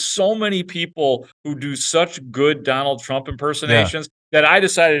there's so many people who do such good Donald Trump impersonations that I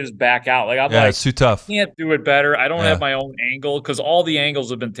decided to just back out. Like I'm Yeah, like, it's too tough. I can't do it better. I don't Yeah. have my own angle because all the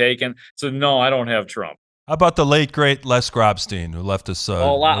angles have been taken. So no, I don't have Trump. How about the late great Les Grobstein, who left us A a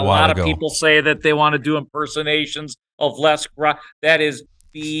lot while ago? of people say that they want to do impersonations of That is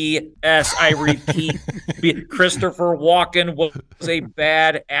BS. I repeat, Christopher Walken was a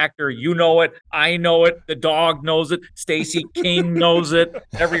bad actor. You know it. I know it. The dog knows it. Stacey King knows it.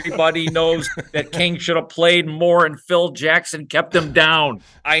 Everybody knows that King should have played more, and Phil Jackson kept him down.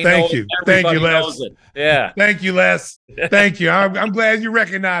 I know Thank you. Everybody Thank you, Les. knows it. Yeah. Thank you, Les. Thank you. I'm glad you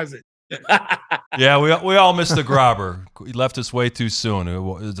recognize it. Yeah, we all missed the Grobber. He left us way too soon. It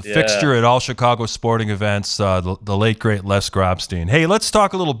was a fixture at all Chicago sporting events, the late, great Les Grobstein. Hey, let's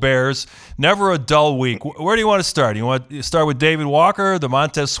talk a little Bears. Never a dull week. Where do you want to start? You want to start with David Walker, the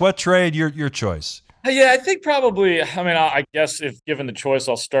Montez Sweat trade? Your choice. Yeah, I think probably. I mean, I guess if given the choice,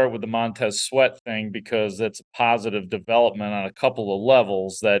 I'll start with the Montez Sweat thing because that's a positive development on a couple of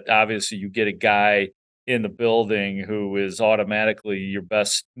levels. That obviously you get a guy in the building who is automatically your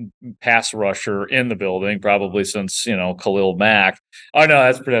best pass rusher in the building, probably since Khalil Mack. Oh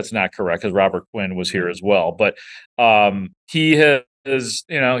no, that's not correct because Robert Quinn was here as well. But he is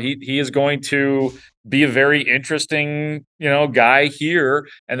he is going to be a very interesting guy here,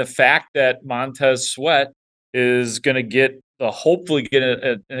 and the fact that Montez Sweat is going to hopefully get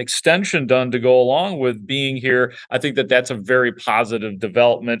an extension done to go along with being here. I think that's a very positive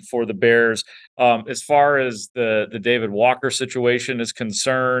development for the Bears. As far as the David Walker situation is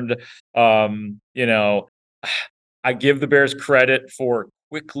concerned, I give the Bears credit for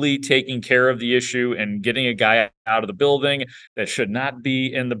quickly taking care of the issue and getting a guy out of the building that should not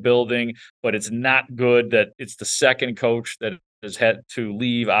be in the building, but it's not good that it's the second coach that has had to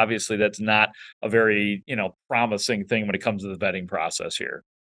leave. Obviously, that's not a very, promising thing when it comes to the vetting process here.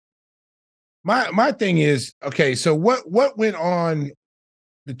 My thing is, okay, so what went on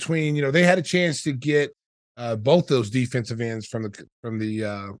between, they had a chance to get both those defensive ends from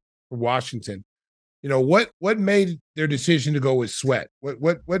Washington. What made their decision to go with Sweat?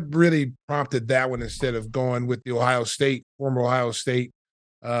 What really prompted that one instead of going with the former Ohio State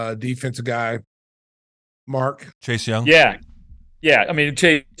defensive guy, Mark? Chase Young? Yeah. I mean,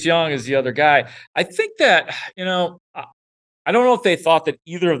 Chase Young is the other guy. I think that, I don't know if they thought that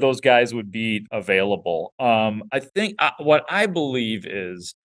either of those guys would be available. I think what I believe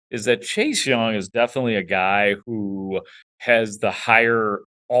is that Chase Young is definitely a guy who has the higher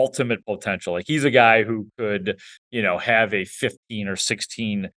ultimate potential. Like he's a guy who could, have a 15 or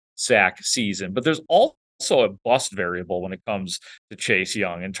 16 sack season, but there's also a bust variable when it comes to Chase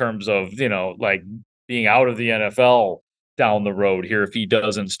Young in terms of, like being out of the NFL down the road here if he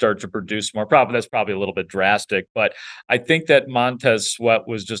doesn't start to produce more. That's probably a little bit drastic, but I think that Montez Sweat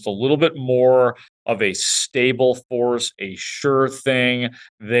was just a little bit more of a stable force, a sure thing.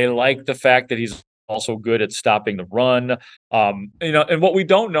 They like the fact that he's also good at stopping the run. And what we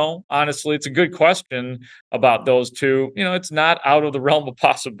don't know, honestly, it's a good question about those two. It's not out of the realm of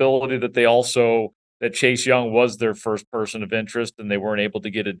possibility that Chase Young was their first person of interest and they weren't able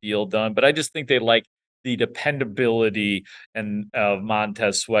to get a deal done. But I just think they like the dependability of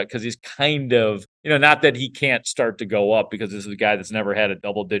Montez Sweat because he's kind of, not that he can't start to go up because this is a guy that's never had a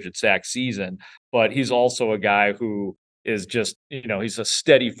double-digit sack season, but he's also a guy who is just, he's a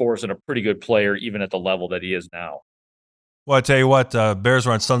steady force and a pretty good player even at the level that he is now. Well, I tell you what, Bears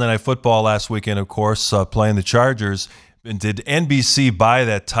were on Sunday Night Football last weekend, of course, playing the Chargers. And did NBC buy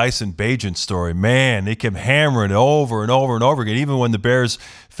that Tyson Bagent story? Man, they kept hammering it over and over and over again, even when the Bears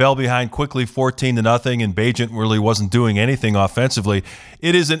fell behind quickly 14-0 and Bagent really wasn't doing anything offensively.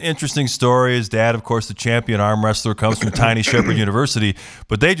 It is an interesting story. His dad, of course, the champion arm wrestler, comes from Tiny Shepherd University,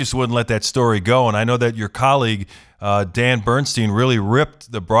 but they just wouldn't let that story go. And I know that your colleague, Dan Bernstein, really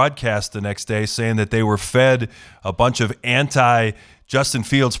ripped the broadcast the next day, saying that they were fed a bunch of Justin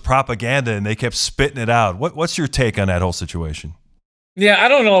Fields propaganda, and they kept spitting it out. What's your take on that whole situation? Yeah, I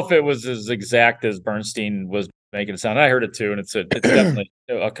don't know if it was as exact as Bernstein was making it sound. I heard it too, and it's definitely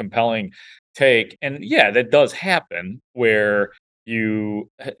a compelling take. And yeah, that does happen where you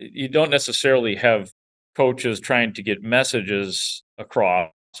don't necessarily have coaches trying to get messages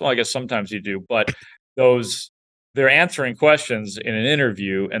across. Well, I guess sometimes you do, but they're answering questions in an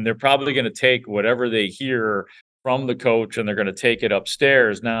interview, and they're probably going to take whatever they hear from the coach and they're going to take it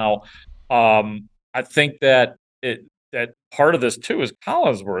upstairs. Now, I think that part of this too is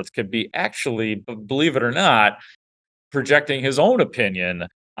Collinsworth could be actually, believe it or not, projecting his own opinion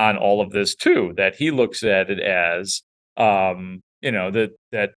on all of this too, that he looks at it as,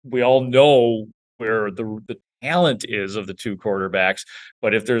 that we all know where the talent is of the two quarterbacks,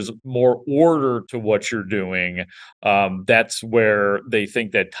 but if there's more order to what you're doing, that's where they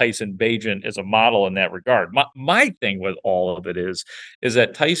think that Tyson Bagent is a model in that regard. My thing with all of it is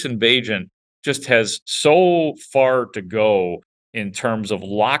that Tyson Bagent just has so far to go in terms of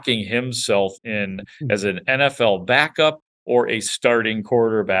locking himself in as an NFL backup or a starting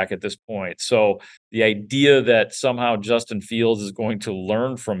quarterback at this point. So the idea that somehow Justin Fields is going to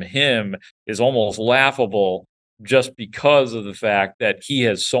learn from him is almost laughable, just because of the fact that he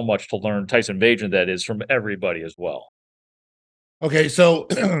has so much to learn, Tyson Bagent, that is, from everybody as well. Okay, so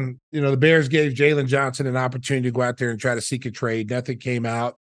the Bears gave Jalen Johnson an opportunity to go out there and try to seek a trade. Nothing came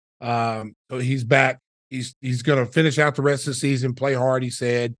out. So he's back. He's going to finish out the rest of the season, play hard, he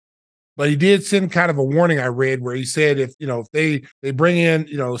said. But he did send kind of a warning, I read, where he said if they bring in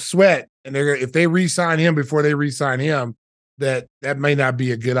Sweat and if they re-sign him before they re-sign him, that may not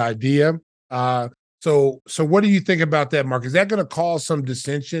be a good idea. So what do you think about that, Mark? Is that going to cause some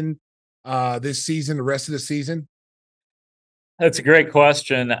dissension this season, the rest of the season? That's a great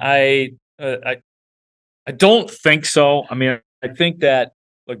question. I don't think so. I mean, I think that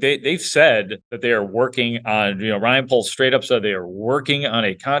they've said that they are working on. Ryan Poles straight up said they are working on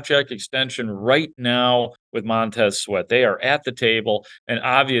a contract extension right now with Montez Sweat. They are at the table, and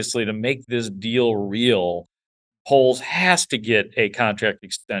obviously, to make this deal real, Poles has to get a contract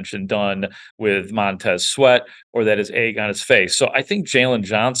extension done with Montez Sweat, or that is egg on his face. So I think Jalen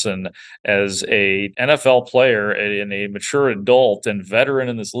Johnson, as a NFL player and a mature adult and veteran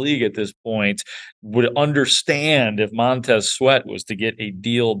in this league at this point, would understand if Montez Sweat was to get a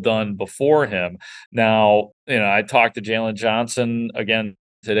deal done before him. Now, I talked to Jalen Johnson again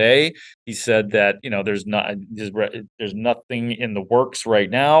today. He said that there's nothing in the works right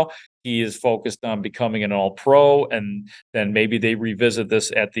now. He is focused on becoming an all-pro, and then maybe they revisit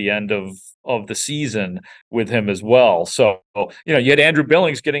this at the end of the season with him as well. So, you had Andrew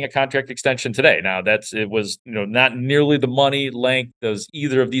Billings getting a contract extension today. Now, it was not nearly the money length as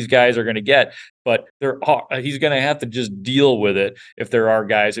either of these guys are going to get, but he's going to have to just deal with it if there are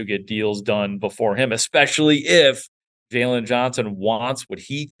guys who get deals done before him, especially if Jalen Johnson wants what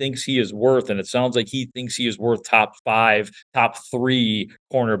he thinks he is worth, and it sounds like he thinks he is worth top 5, top 3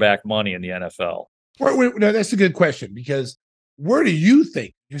 cornerback money in the NFL. No, that's a good question, because where do you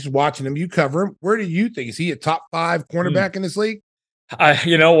think, just watching him, you cover him, where do you think, is he a top 5 cornerback in this league?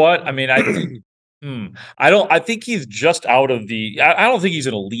 You know what? I mean, I think I think he's just out of the. I don't think he's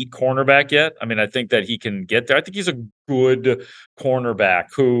an elite cornerback yet. I mean, I think that he can get there. I think he's a good cornerback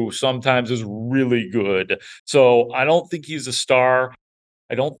who sometimes is really good. So I don't think he's a star.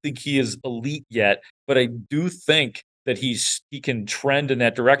 I don't think he is elite yet, but I do think that he can trend in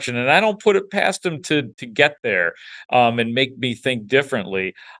that direction, and I don't put it past him to get there and make me think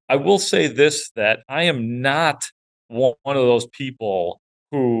differently. I will say this: that I am not one of those people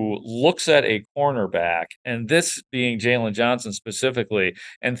who looks at a cornerback, and this being Jalen Johnson specifically,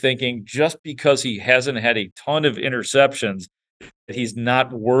 and thinking just because he hasn't had a ton of interceptions, that he's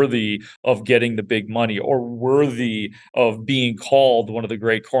not worthy of getting the big money or worthy of being called one of the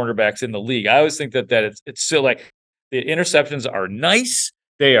great cornerbacks in the league. I always think that it's still like the interceptions are nice,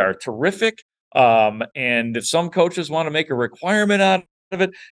 they are terrific, and if some coaches want to make a requirement out of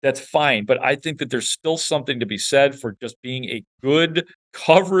it, that's fine. But I think that there's still something to be said for just being a good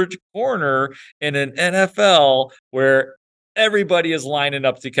coverage corner in an NFL where everybody is lining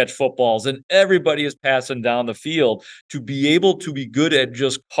up to catch footballs and everybody is passing down the field. To be able to be good at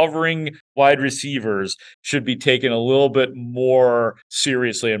just covering wide receivers should be taken a little bit more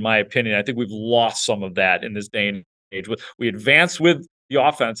seriously, in my opinion. I think we've lost some of that in this day and age. We advance with the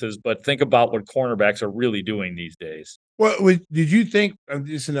offenses, but think about what cornerbacks are really doing these days. Well, did you think,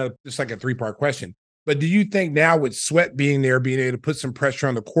 just like a 3-part question, but do you think now with Sweat being there, being able to put some pressure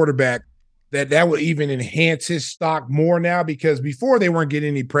on the quarterback, that will even enhance his stock more now? Because before they weren't getting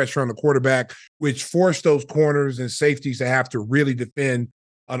any pressure on the quarterback, which forced those corners and safeties to have to really defend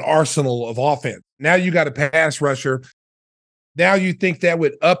an arsenal of offense. Now you got a pass rusher. Now you think that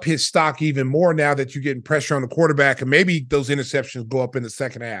would up his stock even more now that you're getting pressure on the quarterback, and maybe those interceptions go up in the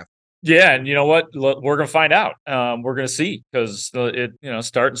second half. Yeah, and you know what? We're going to find out. We're going to see, because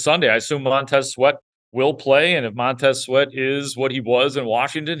starting Sunday, I assume Montez Sweat will play, and if Montez Sweat is what he was in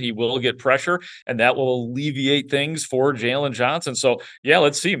Washington, he will get pressure, and that will alleviate things for Jalen Johnson. So, yeah,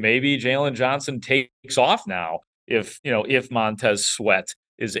 let's see. Maybe Jalen Johnson takes off now if Montez Sweat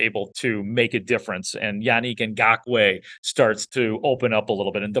is able to make a difference, and Yannick Ngakoue starts to open up a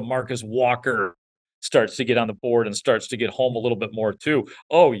little bit, and DeMarcus Walker starts to get on the board and starts to get home a little bit more too.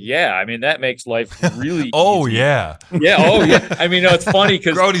 Oh yeah, I mean that makes life really oh easy. Yeah. Oh yeah. I mean, it's funny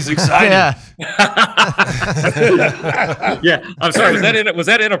because Brody's excited. Yeah. I'm sorry. Was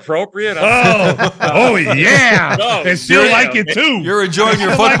that inappropriate? Oh yeah. No, and still like it too. You're enjoying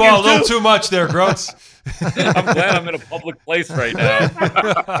your football a little too much there, Groats. I'm glad I'm in a public place right now.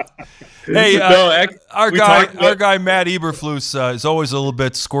 Hey, No, our guy Matt Eberflus is always a little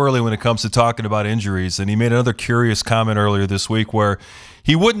bit squirrely when it comes to talking about injuries, and he made another curious comment earlier this week where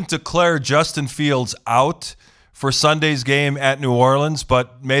he wouldn't declare Justin Fields out for Sunday's game at New Orleans,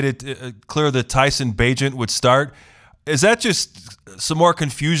 but made it clear that Tyson Bagent would start. Is that just some more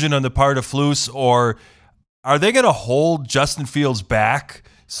confusion on the part of Flus, or are they going to hold Justin Fields back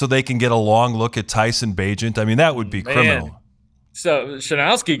so they can get a long look at Tyson Bagent? I mean, that would be criminal. So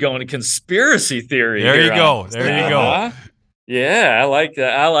Shanowski going to conspiracy theory. There you go. Yeah, I like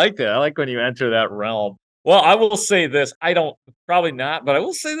that. I like when you enter that realm. Well, I will say this. Probably not, but I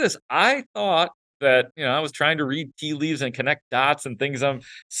will say this. I thought that, I was trying to read tea leaves and connect dots and things I'm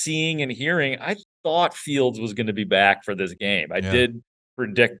seeing and hearing. I thought Fields was going to be back for this game. I did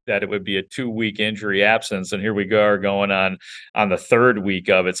predict that it would be a 2-week injury absence, and here we go, going on the third week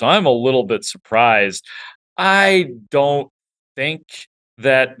of it. So I'm a little bit surprised. I don't think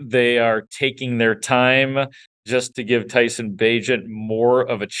that they are taking their time just to give Tyson Bagent more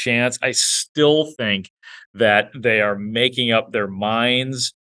of a chance. I still think that they are making up their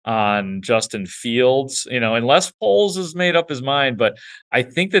minds on Justin Fields, unless Poles has made up his mind. But I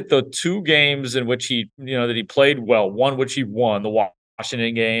think that the 2 games in which he played well, one which he won, the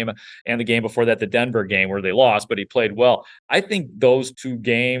Washington game, and the game before that, the Denver game, where they lost, but he played well. I think those 2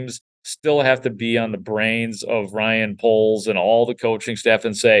 games still have to be on the brains of Ryan Poles and all the coaching staff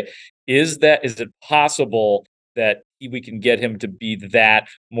and say, is it possible that we can get him to be that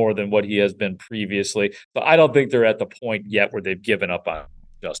more than what he has been previously? But I don't think they're at the point yet where they've given up on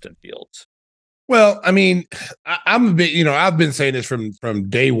Justin Fields. Well, I mean, I'm a bit, I've been saying this from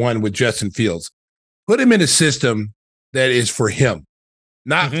day one with Justin Fields. Put him in a system that is for him,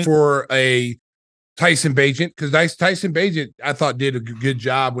 not for a Tyson Bagent, because Tyson Bagent, I thought, did a good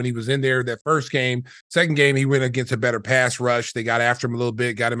job when he was in there that first game. Second game, he went against a better pass rush. They got after him a little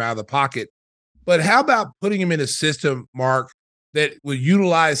bit, got him out of the pocket. But how about putting him in a system, Mark, that would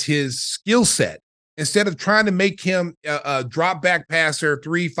utilize his skill set instead of trying to make him a drop back passer,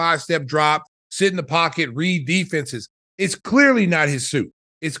 3-5 step drop, sit in the pocket, read defenses? It's clearly not his suit.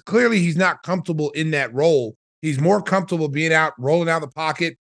 It's clearly he's not comfortable in that role. He's more comfortable being out, rolling out the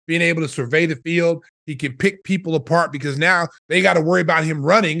pocket, being able to survey the field. He can pick people apart because now they got to worry about him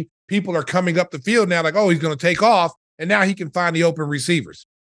running. People are coming up the field now like, oh, he's going to take off. And now he can find the open receivers.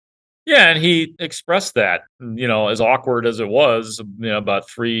 Yeah, and he expressed that, as awkward as it was, about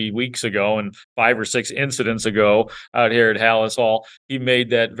 3 weeks ago and 5 or 6 incidents ago out here at Hallis Hall. He made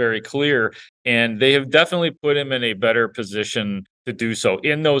that very clear, and they have definitely put him in a better position to do so.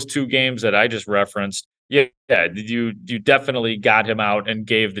 In those 2 games that I just referenced, you definitely got him out and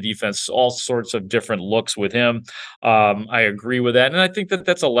gave the defense all sorts of different looks with him. I agree with that. And I think that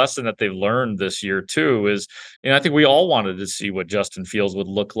that's a lesson that they've learned this year too, is, I think we all wanted to see what Justin Fields would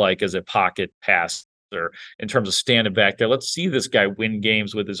look like as a pocket passer in terms of standing back there. Let's see this guy win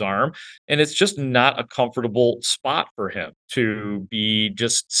games with his arm. And it's just not a comfortable spot for him to be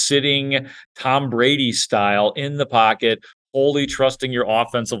just sitting Tom Brady style in the pocket, wholly trusting your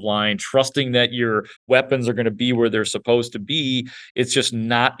offensive line, trusting that your weapons are going to be where they're supposed to be. It's just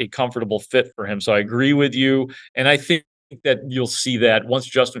not a comfortable fit for him. So I agree with you. And I think that you'll see that once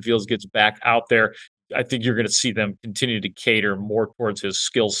Justin Fields gets back out there, I think you're going to see them continue to cater more towards his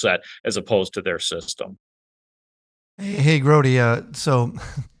skill set as opposed to their system. Hey, Grody. So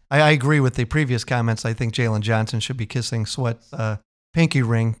I agree with the previous comments. I think Jalen Johnson should be kissing Sweat's pinky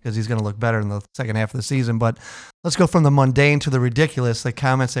ring because he's going to look better in the second half of the season. But let's go from the mundane to the ridiculous. The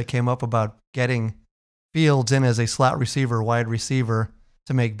comments that came up about getting Fields in as a slot receiver, wide receiver,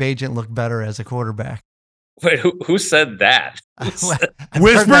 to make Bagent look better as a quarterback. Wait, who said that?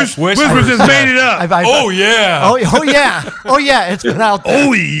 Whispers just made it up. Oh yeah. It's been out there.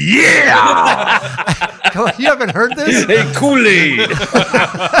 Oh yeah. You haven't heard this? Hey, Kool-Aid.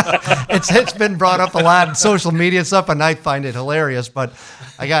 It's been brought up a lot in social media stuff, and I find it hilarious. But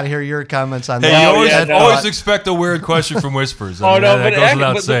I got to hear your comments on that. You always expect a weird question from Whispers. That goes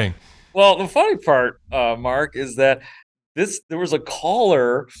without saying. Well, the funny part, Mark, is that there was a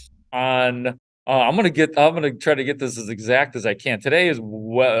caller on. I'm gonna try to get this as exact as I can. Today is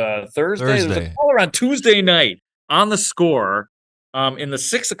Thursday. There was a caller on Tuesday night on The Score, in the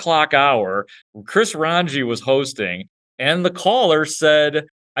 6:00 hour. Chris Ranji was hosting, and the caller said,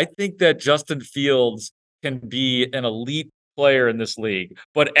 "I think that Justin Fields can be an elite player in this league,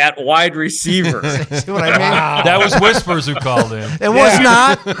 but at wide receiver. See what I mean? That was Whispers who called in. It was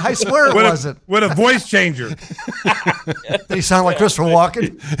not. I swear it wasn't. With a voice changer. Did he sound like Christopher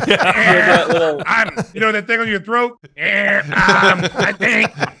Walken? You know that thing on your throat? I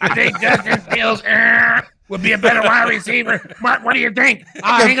think Justin Fields would be a better wide receiver. Mark, what do you think?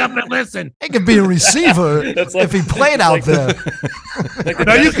 I'll hang up and listen. He could be a receiver if he played out there.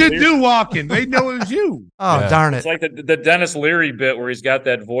 No, you could do walking. They know it was you. Oh, darn it. It's like the Dennis Leary bit where he's got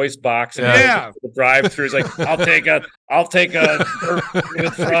that voice box and the drive-through. He's like, I'll take a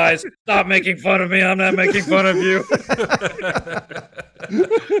with fries. Stop making fun of me. I'm not making fun of you.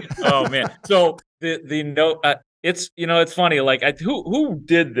 Oh man. So the note it's it's funny. Like who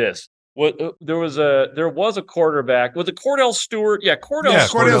did this? What there was a quarterback. Was it Cordell Stewart? Yeah,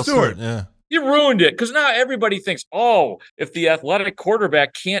 Cordell Stewart. Yeah. You ruined it because now everybody thinks, oh, if the athletic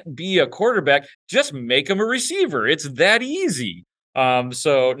quarterback can't be a quarterback, just make him a receiver. It's that easy.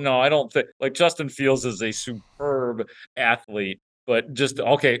 So no, I don't think like Justin Fields is a superb athlete, but just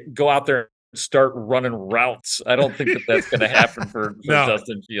go out there and start running routes. I don't think that's going to happen for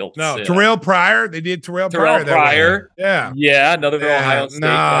Justin Fields. No, yeah. Terrell Pryor. They did Terrell Pryor. Yeah, another Ohio State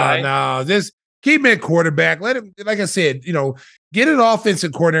guy. No, just keep him at quarterback. Let him, like I said, get an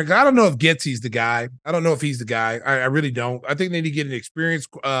offensive coordinator. I don't know if Getsy's the guy. I don't know if he's the guy. I really don't. I think they need to get an experienced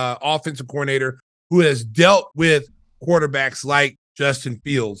offensive coordinator who has dealt with quarterbacks like Justin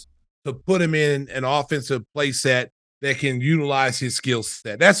Fields to put him in an offensive play set that can utilize his skill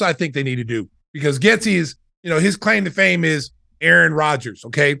set. That's what I think they need to do because Getsy is, his claim to fame is Aaron Rodgers.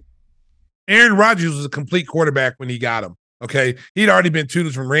 Okay. Aaron Rodgers was a complete quarterback when he got him. Okay. He'd already been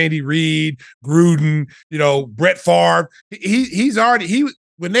tutors from Randy Reed, Gruden, Brett Favre.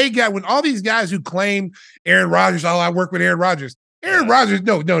 When all these guys who claim Aaron Rodgers, I work with Aaron Rodgers. Aaron Rodgers,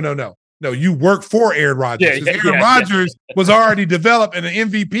 no. No, you work for Aaron Rodgers. Aaron Rodgers was already developed and an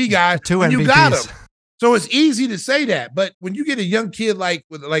MVP guy when you got him. So it's easy to say that. But when you get a young kid like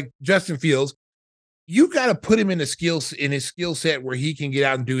Justin Fields, you got to put him in his skill set where he can get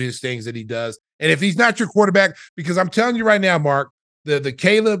out and do his things that he does. And if he's not your quarterback, because I'm telling you right now, Mark, the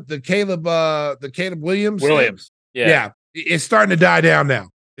Caleb Williams. Yeah, it's starting to die down now.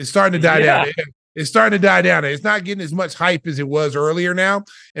 It's starting to die down. It's starting to die down. It's not getting as much hype as it was earlier now.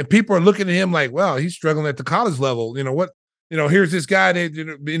 And people are looking at him like, well, he's struggling at the college level. Here's this guy that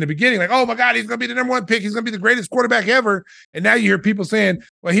in the beginning, like, oh my God, he's going to be the number one pick. He's going to be the greatest quarterback ever. And now you hear people saying,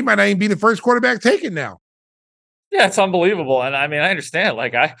 well, he might not even be the first quarterback taken now. Yeah, it's unbelievable. And I mean, I understand.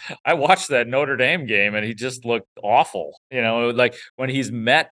 Like I watched that Notre Dame game and he just looked awful. Like when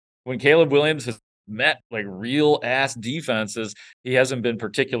Caleb Williams has met like real ass defenses, he hasn't been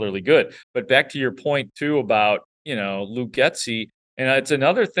particularly good. But back to your point too about, Luke Getsy, and it's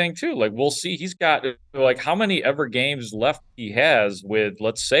another thing too, like we'll see he's got like how many ever games left he has with,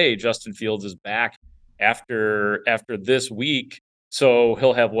 let's say Justin Fields is back after this week. So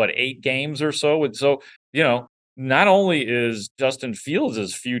he'll have 8 games or so. And so, not only is Justin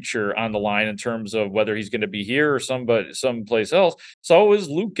Fields' future on the line in terms of whether he's going to be here or someplace else, so is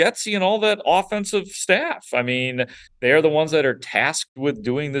Luke Getsy and all that offensive staff. I mean, they are the ones that are tasked with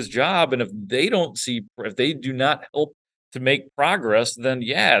doing this job. And if they do not help to make progress, then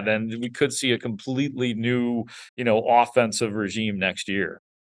we could see a completely new, offensive regime next year.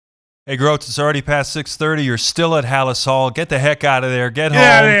 Hey, Groats, it's already past 6:30. You're still at Hallis Hall. Get the heck out of there. Get home.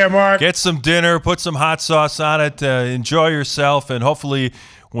 Get out of there, Mark. Get some dinner. Put some hot sauce on it. Enjoy yourself. And hopefully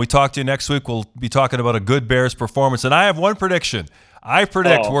when we talk to you next week, we'll be talking about a good Bears performance. And I have one prediction. I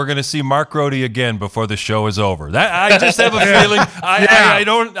predict we're going to see Mark Grody again before the show is over. I just have a feeling.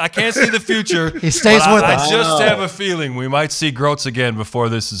 I can't see the future. He stays with us. I just have a feeling we might see Groats again before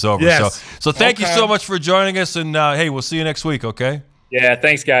this is over. Yes. So thank you so much for joining us. And hey, we'll see you next week. Okay. Yeah,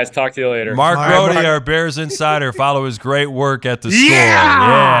 thanks, guys. Talk to you later. Mark Grody, our Bears insider. Follow his great work at the Score.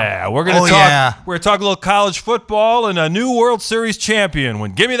 Yeah. We're going to talk. We're going to talk a little college football and a new World Series champion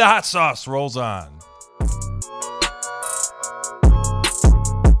when Give Me the Hot Sauce rolls on.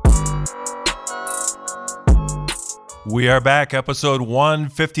 We are back, episode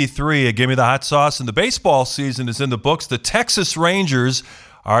 153 of Give Me the Hot Sauce, and the baseball season is in the books. The Texas Rangers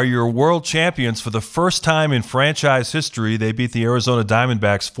are your world champions for the first time in franchise history. They beat the Arizona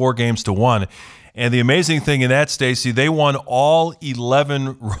Diamondbacks 4-1. And the amazing thing in that, Stacey, they won all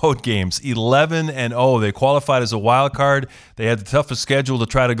 11 road games, 11-0. They qualified as a wild card. They had the toughest schedule to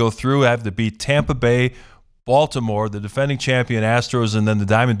try to go through, have to beat Tampa Bay, Baltimore, the defending champion Astros, and then the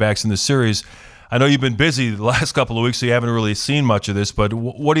Diamondbacks in the series. I know you've been busy the last couple of weeks, so you haven't really seen much of this, but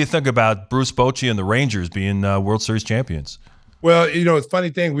what do you think about Bruce Bochy and the Rangers being World Series champions? Well, it's a funny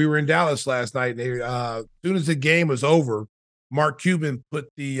thing. We were in Dallas last night. As soon as the game was over, Mark Cuban put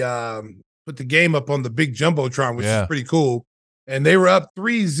the game up on the big jumbotron, which is pretty cool. And they were up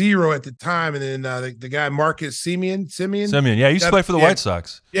 3-0 at the time. And then the guy Marcus Simeon, yeah, he used to play for the White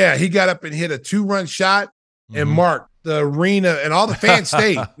Sox. Yeah, he got up and hit a 2-run shot and marked the arena, and all the fans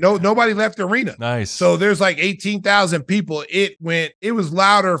stayed. Nobody left the arena. Nice. So there's like 18,000 people. It was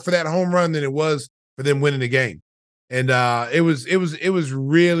louder for that home run than it was for them winning the game. And it was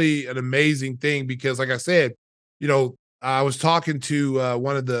really an amazing thing because, like I said, I was talking to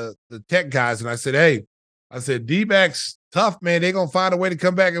one of the tech guys, and I said, hey, D-backs tough, man. They're going to find a way to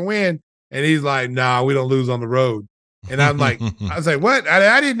come back and win. And he's like, nah, we don't lose on the road. And I'm like, I was like, what?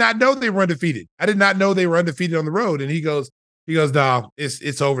 I did not know they were undefeated. I did not know they were undefeated on the road. And he goes, no,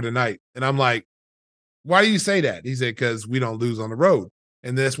 it's over tonight. And I'm like, why do you say that? He said, because we don't lose on the road.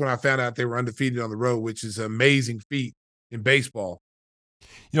 And that's when I found out they were undefeated on the road, which is an amazing feat in baseball.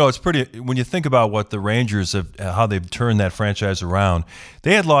 It's pretty, when you think about what the Rangers have, how they've turned that franchise around,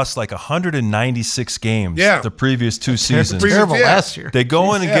 they had lost like 196 games the previous two seasons. Terrible last year. They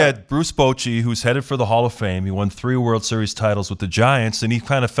go in and get Bruce Bochy, who's headed for the Hall of Fame. He won 3 World Series titles with the Giants, and he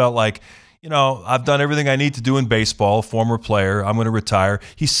kind of felt like, I've done everything I need to do in baseball, former player, I'm going to retire.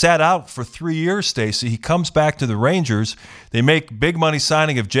 He sat out for 3 years, Stacey. He comes back to the Rangers. They make big money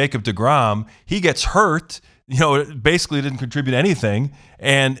signing of Jacob deGrom. He gets hurt. Basically didn't contribute anything.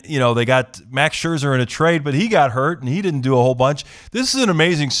 And, they got Max Scherzer in a trade, but he got hurt and he didn't do a whole bunch. This is an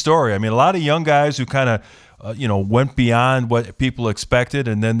amazing story. I mean, a lot of young guys who kind of, went beyond what people expected.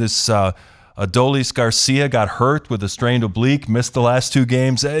 And then this Adolis Garcia got hurt with a strained oblique, missed the last 2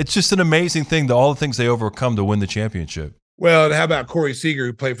 games. It's just an amazing thing, all the things they overcome to win the championship. Well, how about Corey Seager,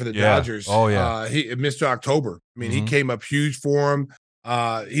 who played for the Dodgers? Oh, yeah. He Mr. October. I mean, he came up huge for him.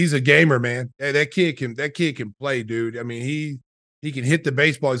 He's a gamer, man. That kid can play, dude. I mean, he can hit the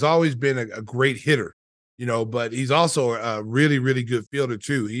baseball. He's always been a great hitter, but he's also a really, really good fielder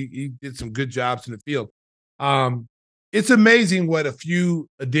too. He did some good jobs in the field. It's amazing what a few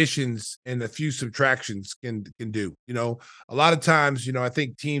additions and a few subtractions can do. A lot of times, I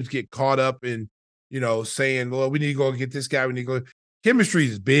think teams get caught up in, saying, well, we need to go get this guy. We need to go. Chemistry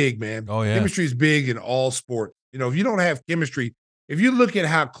is big, man. Oh, yeah. Chemistry is big in all sports. If you don't have chemistry, if you look at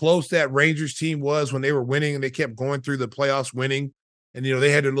how close that Rangers team was when they were winning and they kept going through the playoffs winning, and,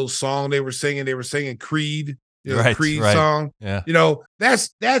 they had their little song they were singing Creed, the Creed song. Yeah.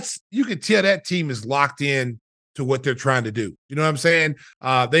 That's you could tell that team is locked in to what they're trying to do. You know what I'm saying?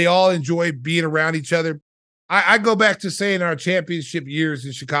 They all enjoy being around each other. I go back to saying our championship years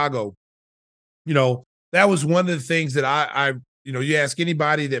in Chicago, that was one of the things that I you ask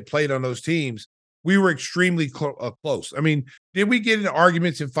anybody that played on those teams, we were extremely close. I mean, did we get into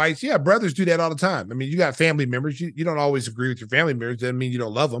arguments and fights? Yeah, brothers do that all the time. I mean, you got family members. You don't always agree with your family members. Doesn't mean you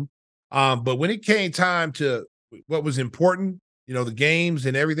don't love them. But when it came time to what was important, the games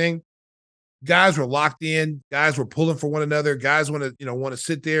and everything, guys were locked in. Guys were pulling for one another. Guys want to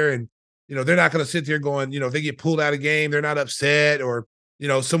sit there and, they're not going to sit there going, if they get pulled out of a game, they're not upset or,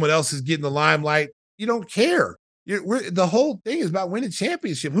 someone else is getting the limelight. You don't care. The whole thing is about winning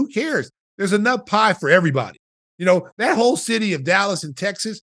championship. Who cares? There's enough pie for everybody. That whole city of Dallas and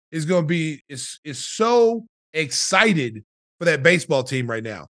Texas is going to be is so excited for that baseball team right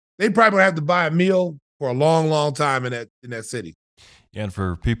now. They probably gonna have to buy a meal for a long, long time in that city. And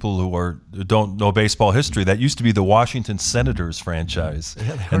for people who don't know baseball history, that used to be the Washington Senators franchise.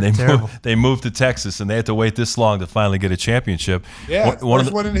 Yeah, and they moved to Texas, and they had to wait this long to finally get a championship. Yeah,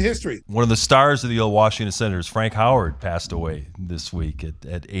 first one in the history. One of the stars of the old Washington Senators, Frank Howard, passed away this week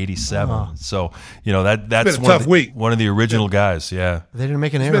at 87. Oh. So, that's been a tough week. One of the original guys, yeah. They didn't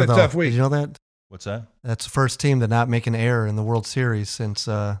make an error, been a though. tough week. Did you know that? What's that? That's the first team to not make an error in the World Series since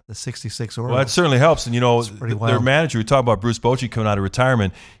the 66 Orioles. Well, that certainly helps. And, pretty their wild. manager, we talk about Bruce Bochy coming out of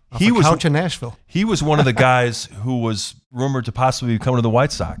retirement. He was couch in Nashville. He was one of the guys who was rumored to possibly be coming to the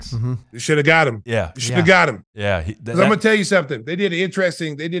White Sox. Mm-hmm. You should have got him. Yeah. You should have got him. Yeah. I'm going to tell you something. They did an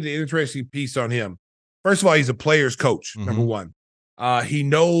interesting piece on him. First of all, he's a player's coach, number one. He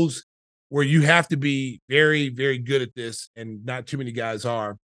knows where you have to be very, very good at this, and not too many guys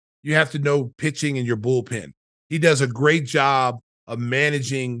are. You have to know pitching in your bullpen. He does a great job of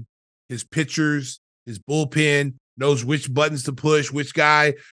managing his pitchers, his bullpen, knows which buttons to push, which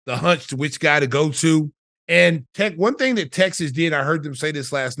guy, the hunch to which guy to go to. And one thing that Texas did, I heard them say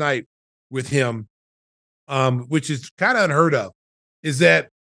this last night with him, which is kind of unheard of, is that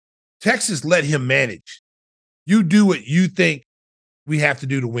Texas let him manage. You do what you think we have to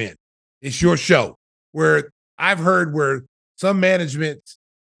do to win. It's your show. Where I've heard where some management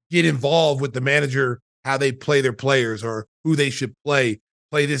get involved with the manager, how they play their players or who they should play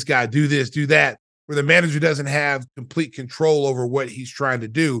this guy, do this, do that. where the manager doesn't have complete control over what he's trying to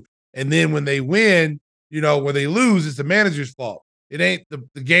do. And then when they win, when they lose, it's the manager's fault. It ain't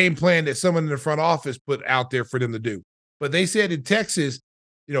the game plan that someone in the front office put out there for them to do. But they said in Texas,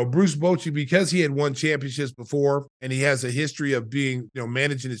 Bruce Bochy, because he had won championships before and he has a history of being,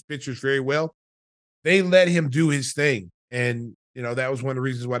 managing his pitchers very well, they let him do his thing. And, that was one of the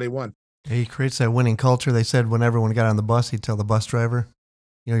reasons why they won. He creates that winning culture. They said when everyone got on the bus, he'd tell the bus driver,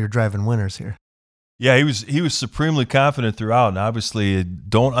 you're driving winners here. Yeah, he was supremely confident throughout, and obviously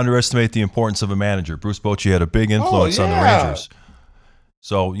don't underestimate the importance of a manager. Bruce Bochy had a big influence on the Rangers.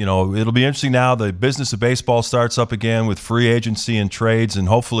 So, it'll be interesting now. The business of baseball starts up again with free agency and trades, and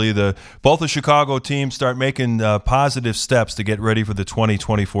hopefully both the Chicago teams start making positive steps to get ready for the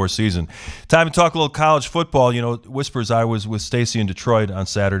 2024 season. Time to talk a little college football. Whispers, I was with Stacey in Detroit on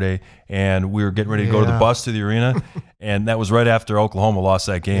Saturday, and we were getting ready to go to the bus to the arena, and that was right after Oklahoma lost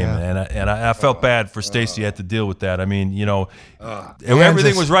that game. Yeah. And I felt bad for Stacey had to deal with that. I mean,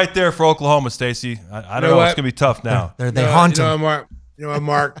 everything was right there for Oklahoma, Stacey. I don't know. It's going to be tough now. They haunt him. You know what,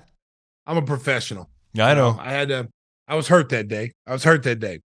 Mark? I'm a professional. Yeah, I know. I was hurt that day.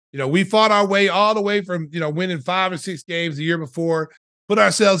 We fought our way all the way from, winning 5 or 6 games the year before, put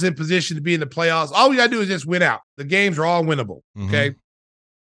ourselves in position to be in the playoffs. All we got to do is just win out. The games are all winnable. Okay.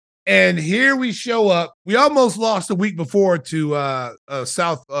 And here we show up. We almost lost the week before to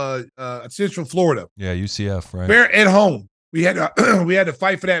Central Florida. Yeah, UCF, right? At home. We had to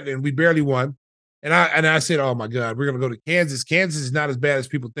fight for that, and we barely won. And I said, oh, my God, we're going to go to Kansas. Kansas is not as bad as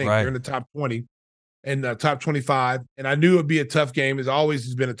people think. Right. They're in the top 20 and top 25. And I knew it would be a tough game. It always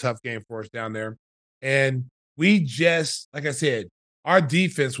has been a tough game for us down there. And we just, like I said, our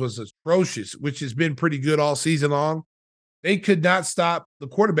defense was atrocious, which has been pretty good all season long. They could not stop the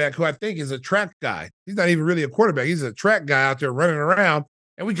quarterback, who I think is a track guy. He's not even really a quarterback. He's a track guy out there running around,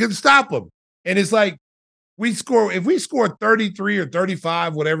 and we couldn't stop him. And it's like if we score 33 or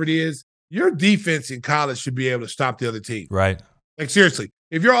 35, whatever it is, your defense in college should be able to stop the other team. Right. Like, seriously,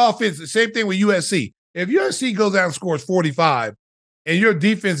 if your offense, the same thing with USC. If USC goes out and scores 45 and your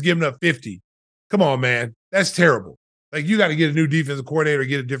defense giving up 50, come on, man. That's terrible. Like, you got to get a new defensive coordinator,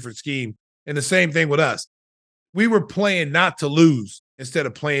 get a different scheme. And the same thing with us. We were playing not to lose instead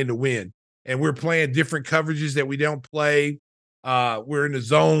of playing to win. And we're playing different coverages that we don't play. We're in the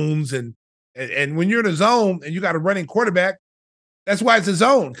zones. And when you're in a zone and you got a running quarterback, that's why it's a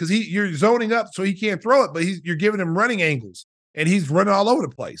zone, because you're zoning up so he can't throw it, but you're giving him running angles, and he's running all over the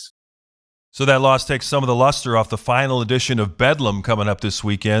place. So that loss takes some of the luster off the final edition of Bedlam coming up this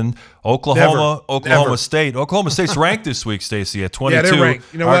weekend. Oklahoma State. Oklahoma State's ranked this week, Stacey, at 22. Yeah, they're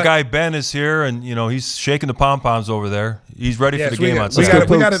ranked. Our guy Ben is here, and he's shaking the pom-poms over there. He's ready for the game on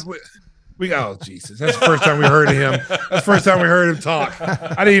Saturday. Oh, Jesus. That's the first time we heard of him. That's the first time we heard him talk.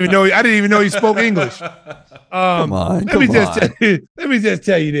 I didn't even know he spoke English. Let me just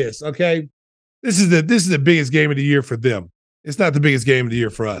tell you this, okay? This is the biggest game of the year for them. It's not the biggest game of the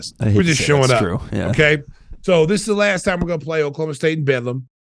year for us. We're just showing up. True. Yeah. Okay? So this is the last time we're going to play Oklahoma State in Bedlam.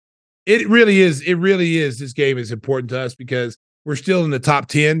 It really is. This game is important to us because we're still in the top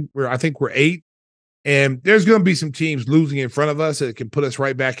 10. I think we're 8. And there's going to be some teams losing in front of us that can put us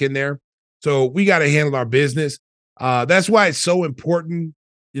right back in there. So we got to handle our business. That's why it's so important.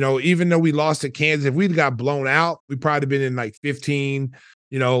 Even though we lost to Kansas, if we'd got blown out, we probably been in like 15,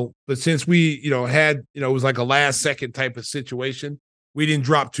 but since we, had, it was like a last second type of situation, we didn't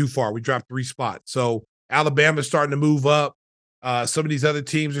drop too far. We dropped 3 spots. So Alabama's starting to move up. Some of these other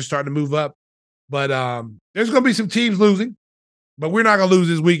teams are starting to move up, but there's going to be some teams losing. But we're not going to lose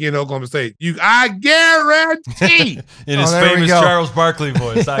this weekend in Oklahoma State. I guarantee. In his famous Charles Barkley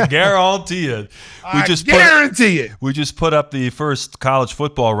voice, I guarantee it. We just put up the first college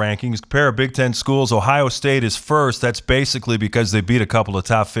football rankings. Compare of Big Ten schools. Ohio State is first. That's basically because they beat a couple of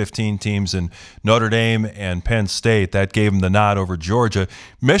top 15 teams in Notre Dame and Penn State. That gave them the nod over Georgia.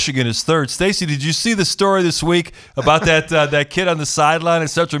 Michigan is third. Stacey, did you see the story this week about that kid on the sideline in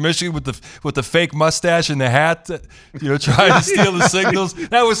Central Michigan with the fake mustache and the hat, trying to steal the signals?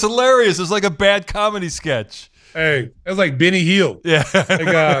 That was hilarious. It was like a bad comedy sketch. Hey, that's like Benny Hill. Yeah.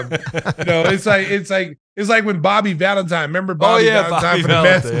 It's like when Bobby Valentine. Remember Bobby Valentine for the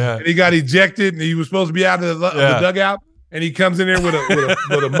Mets? Yeah. And he got ejected, and he was supposed to be out of the dugout, and he comes in there with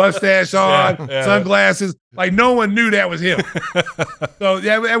a mustache on, sunglasses. Like no one knew that was him. So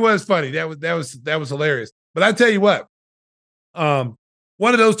yeah, that was funny. That was hilarious. But I tell you what, one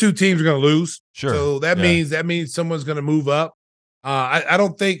of those 2 teams are going to lose. Sure. So that means someone's going to move up. I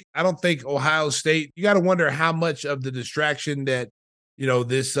don't think Ohio State. You got to wonder how much of the distraction that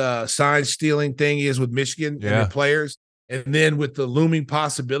this sign stealing thing is with Michigan and their players, And then with the looming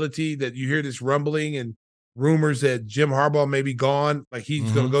possibility that you hear this rumbling and rumors that Jim Harbaugh may be gone, like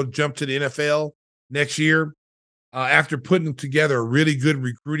he's going to go jump to the NFL next year, after putting together a really good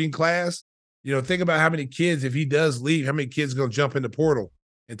recruiting class. Think about how many kids, if he does leave, how many kids are going to jump in the portal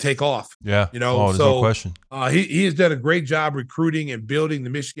and take off. Yeah. There's no question. He has done a great job recruiting and building the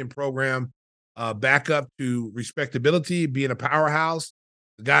Michigan program back up to respectability, being a powerhouse.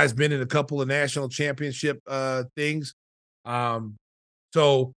 The guy's been in a couple of national championship things.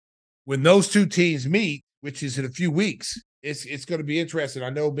 So when those two teams meet, which is in a few weeks, it's going to be interesting. I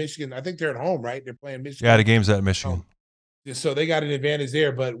know Michigan, I think they're at home, right? They're playing Michigan. Yeah, the game's at Michigan. So they got an advantage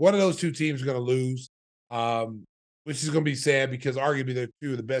there, but one of those two teams is going to lose, which is going to be sad because arguably they're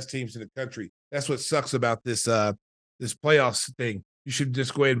two of the best teams in the country. That's what sucks about this playoffs thing. You should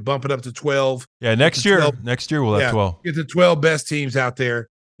just go ahead and bump it up to 12. Yeah, next year we'll have 12. Get the 12 best teams out there.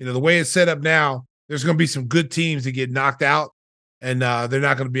 The way it's set up now, there's going to be some good teams that get knocked out, and they're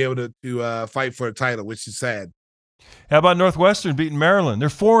not going to be able to fight for a title, which is sad. How about Northwestern beating Maryland? They're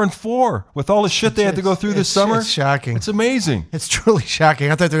 4-4 with all the shit they had to go through this summer. It's shocking. It's amazing. It's truly shocking.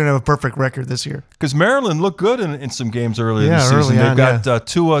 I thought they were going to have a perfect record this year. Because Maryland looked good in some games earlier this season. They've got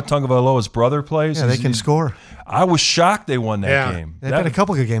Tua Tagovailoa's brother plays. Yeah, they can score. I was shocked they won that game. They've had a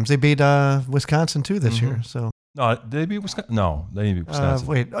couple good games. They beat Wisconsin too this year. So no, did they beat Wisconsin? No, they didn't beat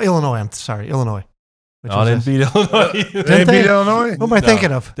Wisconsin. Illinois. I'm sorry, Illinois. No, they didn't beat Illinois. They didn't beat Illinois? What am I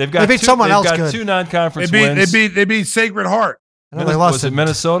thinking of? They beat someone else good. They've got two non-conference wins. They beat Sacred Heart. Was it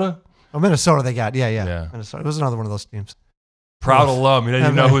Minnesota? Oh, Minnesota they got. Yeah. Minnesota. It was another one of those teams. Proud alum. You didn't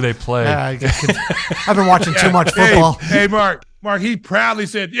even know who they play. I've been watching too much football. Hey, Mark, he proudly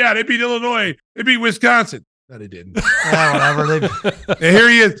said, yeah, they beat Illinois. They beat Wisconsin. No, they didn't. Whatever. And here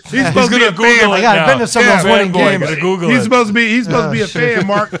he is. He's supposed to be a fan. I've been to some of those winning games. He's supposed to be a fan,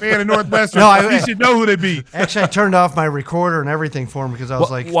 Mark, fan of Northwestern. No, he should know who they beat. Actually, I turned off my recorder and everything for him because I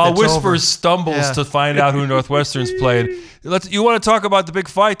was like, while Whispers stumbles to find out who Northwestern's played. You want to talk about the big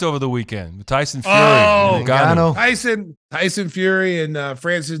fight over the weekend with Tyson Fury and Ngannou. Tyson Fury and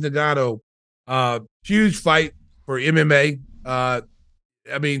Francis Ngannou. Huge fight for MMA.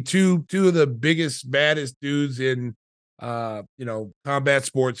 Two of the biggest, baddest dudes in combat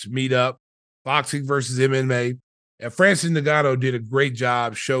sports meet up. Boxing versus MMA. And Francis Ngannou did a great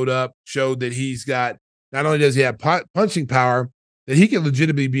job. Showed that he's got, not only does he have punching power, that he can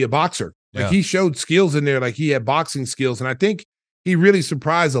legitimately be a boxer. He showed skills in there, like he had boxing skills. And I think he really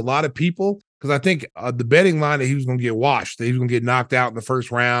surprised a lot of people because I think the betting line that he was going to get washed, that he was going to get knocked out in the first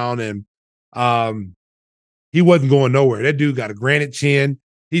round, and he wasn't going nowhere. That dude got a granite chin.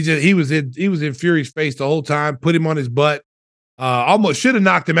 He was in Fury's face the whole time, put him on his butt. Almost should have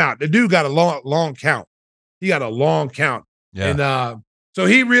knocked him out. The dude got a long count. He got a long count. Yeah. And so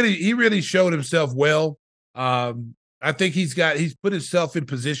he really showed himself well. I think he's put himself in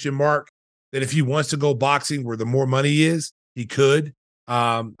position, Mark, that if he wants to go boxing where the more money is, he could.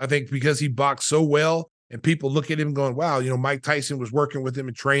 I think because he boxed so well and people look at him going, wow, Mike Tyson was working with him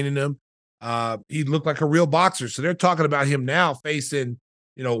and training him. He looked like a real boxer. So they're talking about him now facing,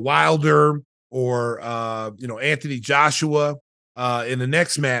 Wilder or, Anthony Joshua in the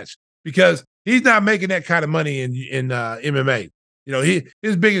next match, because he's not making that kind of money in MMA.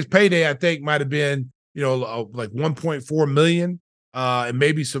 His biggest payday, I think, might have been, like 1.4 million, and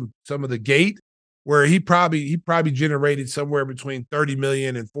maybe some of the gate, where he probably generated somewhere between 30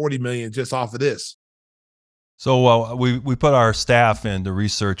 million and 40 million just off of this. So we put our staff in to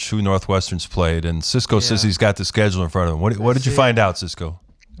research who Northwestern's played, and Cisco says he's got the schedule in front of him. What did you find out, Cisco?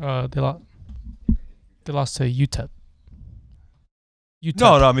 They lost to UTEP.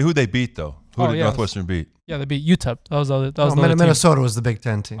 No, I mean, who they beat though? Who did Northwestern beat? Yeah, they beat UTEP. That was the Minnesota was the Big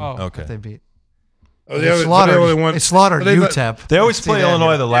Ten team. Oh, okay. They beat. They slaughtered UTEP. They always play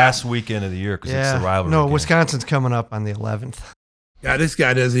Illinois the last weekend of the year because it's the rivalry. No, game. Wisconsin's coming up on the 11th. Yeah, this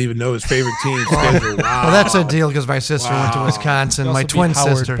guy doesn't even know his favorite team's schedule. Wow. Well, that's a deal because my sister went to Wisconsin. My twin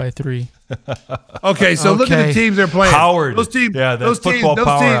sister by 3. Okay, so look at the teams they're playing. Howard. Those teams, those football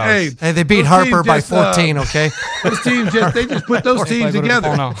powerhouse. Hey, they beat Harper by 14. Okay, those teams just put those teams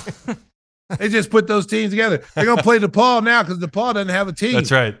together. They just put those teams together. They're gonna play DePaul now because DePaul doesn't have a team.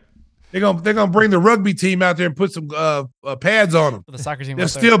 That's right. They're gonna bring the rugby team out there and put some pads on them. The soccer team. They'll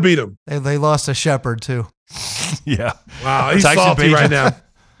still beat them. They lost to Shepherd too. Yeah. Wow, he's salty right now.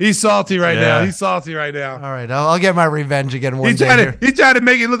 He's salty right now. He's salty right now. All right, I'll get my revenge again one day. He tried to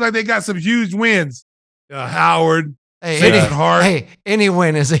make it look like they got some huge wins. Howard. Hey, any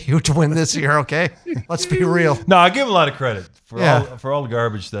win is a huge win this year, okay? Let's be real. No, I give him a lot of credit for all the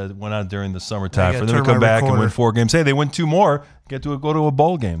garbage that went on during the summertime. For them to come back and win 4 games. Hey, they win 2 more, get to go to a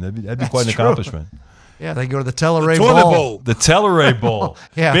bowl game. That'd be quite an accomplishment. Yeah, they go to the Telleray Toilet Bowl. Bowl. The Telleray Bowl.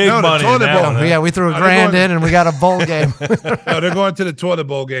 Yeah. Big No, the money in toilet that bowl. one. huh? Yeah, we threw a they're grand going- in and we got a bowl game. No, they're going to the toilet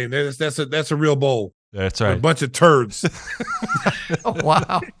bowl game. That's a real bowl. That's A right. bunch of turds. Oh,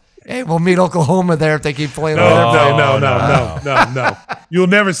 wow. Hey, we'll meet Oklahoma there if they keep playing. No, on their no, field. no, no. You'll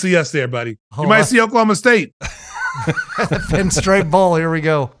never see us there, buddy. Oh, You might I- see Oklahoma State. Pinstripe Bowl. Here we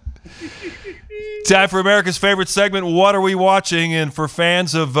go. Time for America's favorite segment, What Are We Watching? And for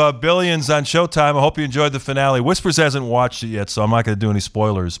fans of Billions on Showtime, I hope you enjoyed the finale. Whispers hasn't watched it yet, so I'm not going to do any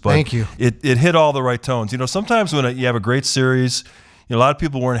spoilers. But Thank you. It hit all the right tones. You know, sometimes when you have a great series, a lot of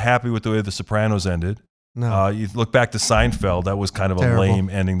people weren't happy with the way The Sopranos ended. No. You look back to Seinfeld, that was kind of Terrible. a lame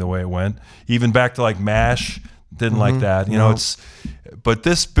ending the way it went. Even back to like MASH, didn't like that. You know, but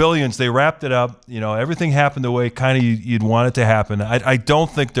this Billions, they wrapped it up. You know, everything happened the way kind of you'd want it to happen. I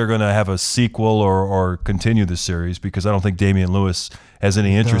don't think they're going to have a sequel or continue the series because I don't think Damian Lewis has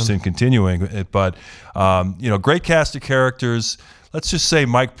any interest in continuing it. But, great cast of characters. Let's just say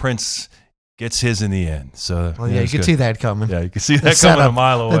Mike Prince gets his in the end. So Well, you can see that coming. Yeah, you can see The that coming a setup,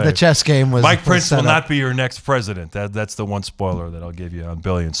 mile away. The chess game was Mike Prince set will up. not be your next president. That's the one spoiler that I'll give you on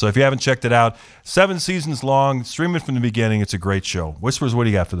Billions. So if you haven't checked it out, 7 seasons long, stream it from the beginning. It's a great show. Whispers, what do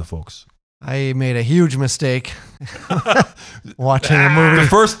you got for the folks? I made a huge mistake watching a movie. The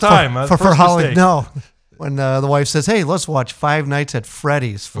first time. for first Halloween. mistake. No, when the wife says, "Hey, let's watch Five Nights at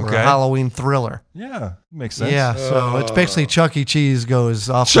Freddy's for Okay. a Halloween thriller." Yeah, makes sense. Yeah, so it's basically Chuck E. Cheese goes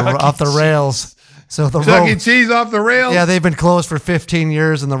off Chuck the E. rails. So the Chuck E. Cheese off the rails. yeah, they've been closed for 15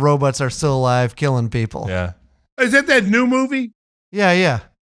 years, and the robots are still alive, killing people. Yeah. Is that new movie? Yeah.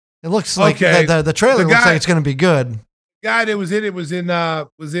 It looks like Okay. the trailer The looks guy- like it's going to be good. Guy that was in it was in with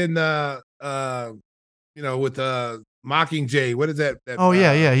Mockingjay. What is that? Oh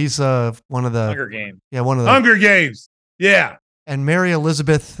yeah. He's one of the Hunger Game. yeah one of the Hunger Games. Yeah. and Mary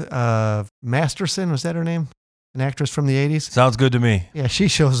Elizabeth Masterson, was that her name? An actress from the 80s. Sounds good to me. Yeah, she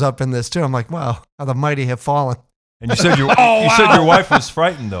shows up in this too. I'm like, wow, how the mighty have fallen. And you said you said your wife was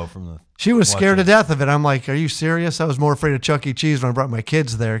frightened though from the. She was scared to watching. death of it. I'm like, are you serious? I was more afraid of Chuck E. Cheese when I brought my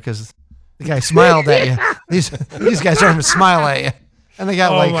kids there because the guy smiled at you. These guys aren't even smile at you, and they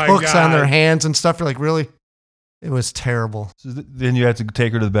got Oh like my hooks on their God. hands and stuff. You're like, really? It was terrible. So then you had to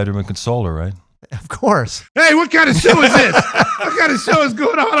take her to the bedroom and console her, right? Of course. Hey, what kind of show is this? What kind of show is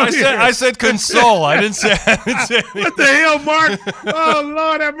going on over here? I said console. I didn't say. What the hell, Mark? Oh,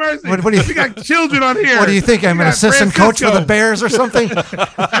 Lord have mercy. What do you- we got children on here. What do you think? I'm We an got assistant coach for the Francisco. Bears or something?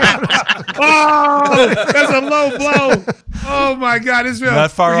 Oh, that's a low blow. Oh, my God. It's real.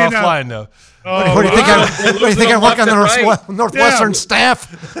 Not far We're getting out- offline though. Oh, What do you think? What do you think? I work on the Left and right. Northwestern Yeah. staff.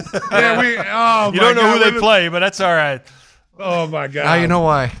 Oh, You don't know who they play, but that's all right. Oh, my God. Now you know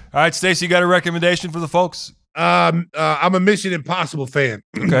why. All right, Stacey, you got a recommendation for the folks? I'm a Mission Impossible fan.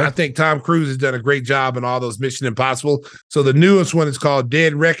 Okay. I think Tom Cruise has done a great job in all those Mission Impossible. So the newest one is called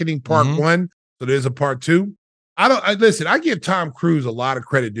Dead Reckoning Part Mhm. 1. So there's a part 2. Listen, I give Tom Cruise a lot of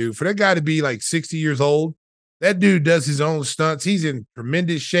credit, dude. For that guy to be like 60 years old, that dude does his own stunts. He's in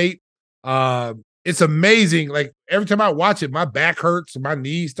tremendous shape. It's amazing. Like every time I watch it, my back hurts and my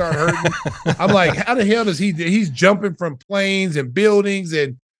knees start hurting. I'm like, how the hell does he's jumping from planes and buildings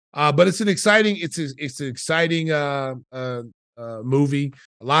and but it's an exciting movie,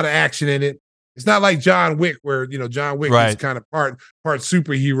 a lot of action in it. It's not like John Wick where John Wick is Right. kind of part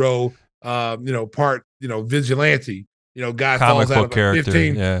superhero, part vigilante. Guy Comic falls out book of a character,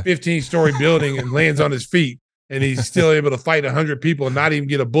 15-story building and lands on his feet and he's still able to fight 100 people and not even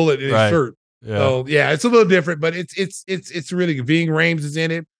get a bullet in his Right. shirt. Yeah. So yeah, it's a little different, but it's really good. Ving Rhames is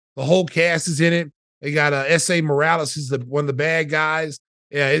in it. The whole cast is in it. They got S.A. Morales is one of the bad guys.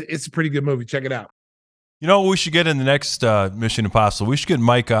 Yeah, it's a pretty good movie. Check it out. You know what we should get in the next Mission Impossible? We should get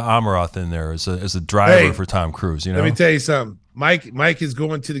Mike Amaroth in there as a driver Hey, for Tom Cruise. You know, Let me tell you something. Mike is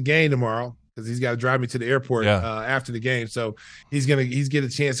going to the game tomorrow because he's got to drive me to the airport after the game. So he's get a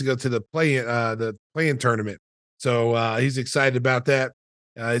chance to go to the play-in tournament. So he's excited about that.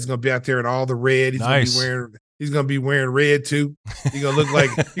 He's gonna be out there in all the red. Nice. He's gonna be wearing red too. He's gonna look like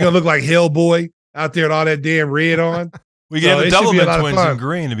Hellboy out there with all that damn red on. we get So the it should be a lot Doublemint of twins fun. in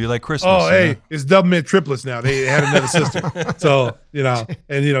green to be like Christmas. Oh, you hey, know? it's Doublemint triplets now. They had another sister. So, you got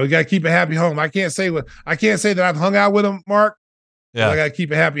to keep a happy home. I can't say that I've hung out with them, Mark. Yeah, I got to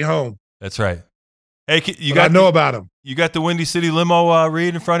keep a happy home. that's right. Hey, you But I got know about them. you got the Windy City limo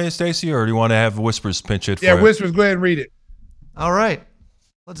read in front of you, Stacey, or do you want to have Whispers pinch it? Yeah, for you? Whispers, go ahead and read it. All right,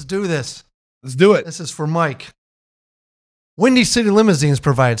 let's do this. Let's do it. This is for Mike. Windy City Limousines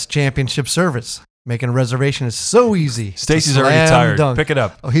provides championship service, Making a reservation is so easy. Stacey's already tired. Dunk. Pick it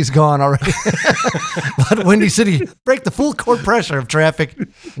up. Oh, he's gone already. But Windy City, break the full court pressure of traffic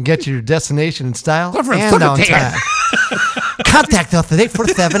and get to your destination in style and on time. Contact us at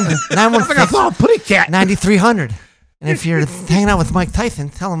 847-916-9300. And if you're hanging out with Mike Tyson,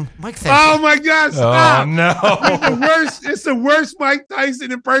 tell him Mike thank you. Oh my God! Stop. Oh no! It's the worst Mike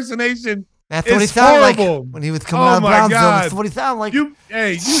Tyson impersonation. That's what he It's sounded horrible. like when he was coming out of Brownsville. That's what he sounded like. You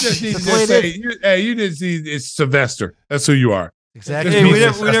just need to That's the way just it say, you need to see it's Sylvester. That's who you are. Exactly. Hey, we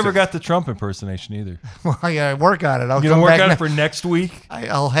never got the Trump impersonation either. Well, I gotta work on it. I'll You come gonna work back on it for next week?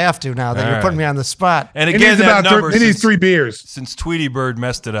 I'll have to now that All you're putting right. me on the spot. And He again, needs that number he needs 3 beers. since Tweety Bird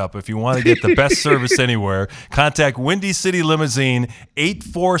messed it up. If you want to get the best service anywhere, contact Windy City Limousine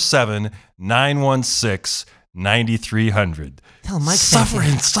 847-916-9300. Tell Mike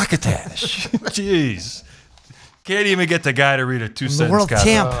Suffering succotash. Jeez. Can't even get the guy to read a 2-sentence world comment.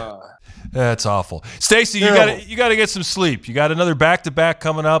 champ. That's awful. Stacey, you got to get some sleep. You got another back-to-back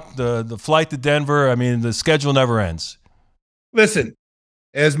coming up. The flight to Denver. I mean, the schedule never ends. Listen,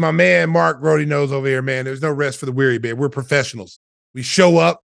 as my man Mark Brody knows over here, man, there's no rest for the weary, man. We're professionals. We show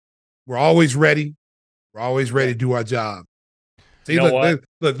up. We're always ready. We're always ready to do our job. See, You know what?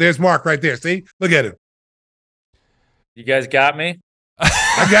 look, there's Mark right there. See, look at him. You guys got me?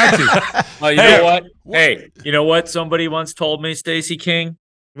 I got you. Oh, you know what? Hey, you know what? Somebody once told me, Stacey King.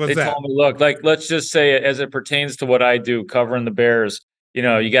 What's They that? told me, look, like let's just say it as it pertains to what I do, covering the Bears. You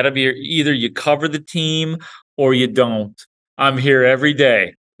know, you got to be either you cover the team or you don't. I'm here every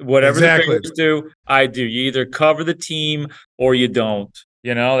day. Whatever Exactly. the Bears do, I do. You either cover the team or you don't.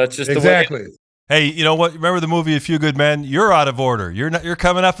 You know, that's just the way. Exactly. Hey, you know what? Remember the movie A Few Good Men? You're out of order. You're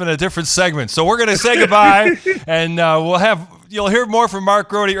coming up in a different segment. So we're going to say goodbye, and you'll hear more from Mark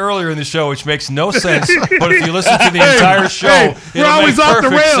Grody earlier in the show, which makes no sense. But if you listen to the entire show, we're it'll always make off the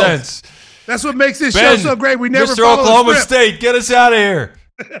perfect rails. sense. That's what makes this Ben, show so great. We never Mr. follow Oklahoma the script. State, get us out of here.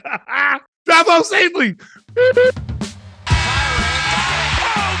 Drive home safely.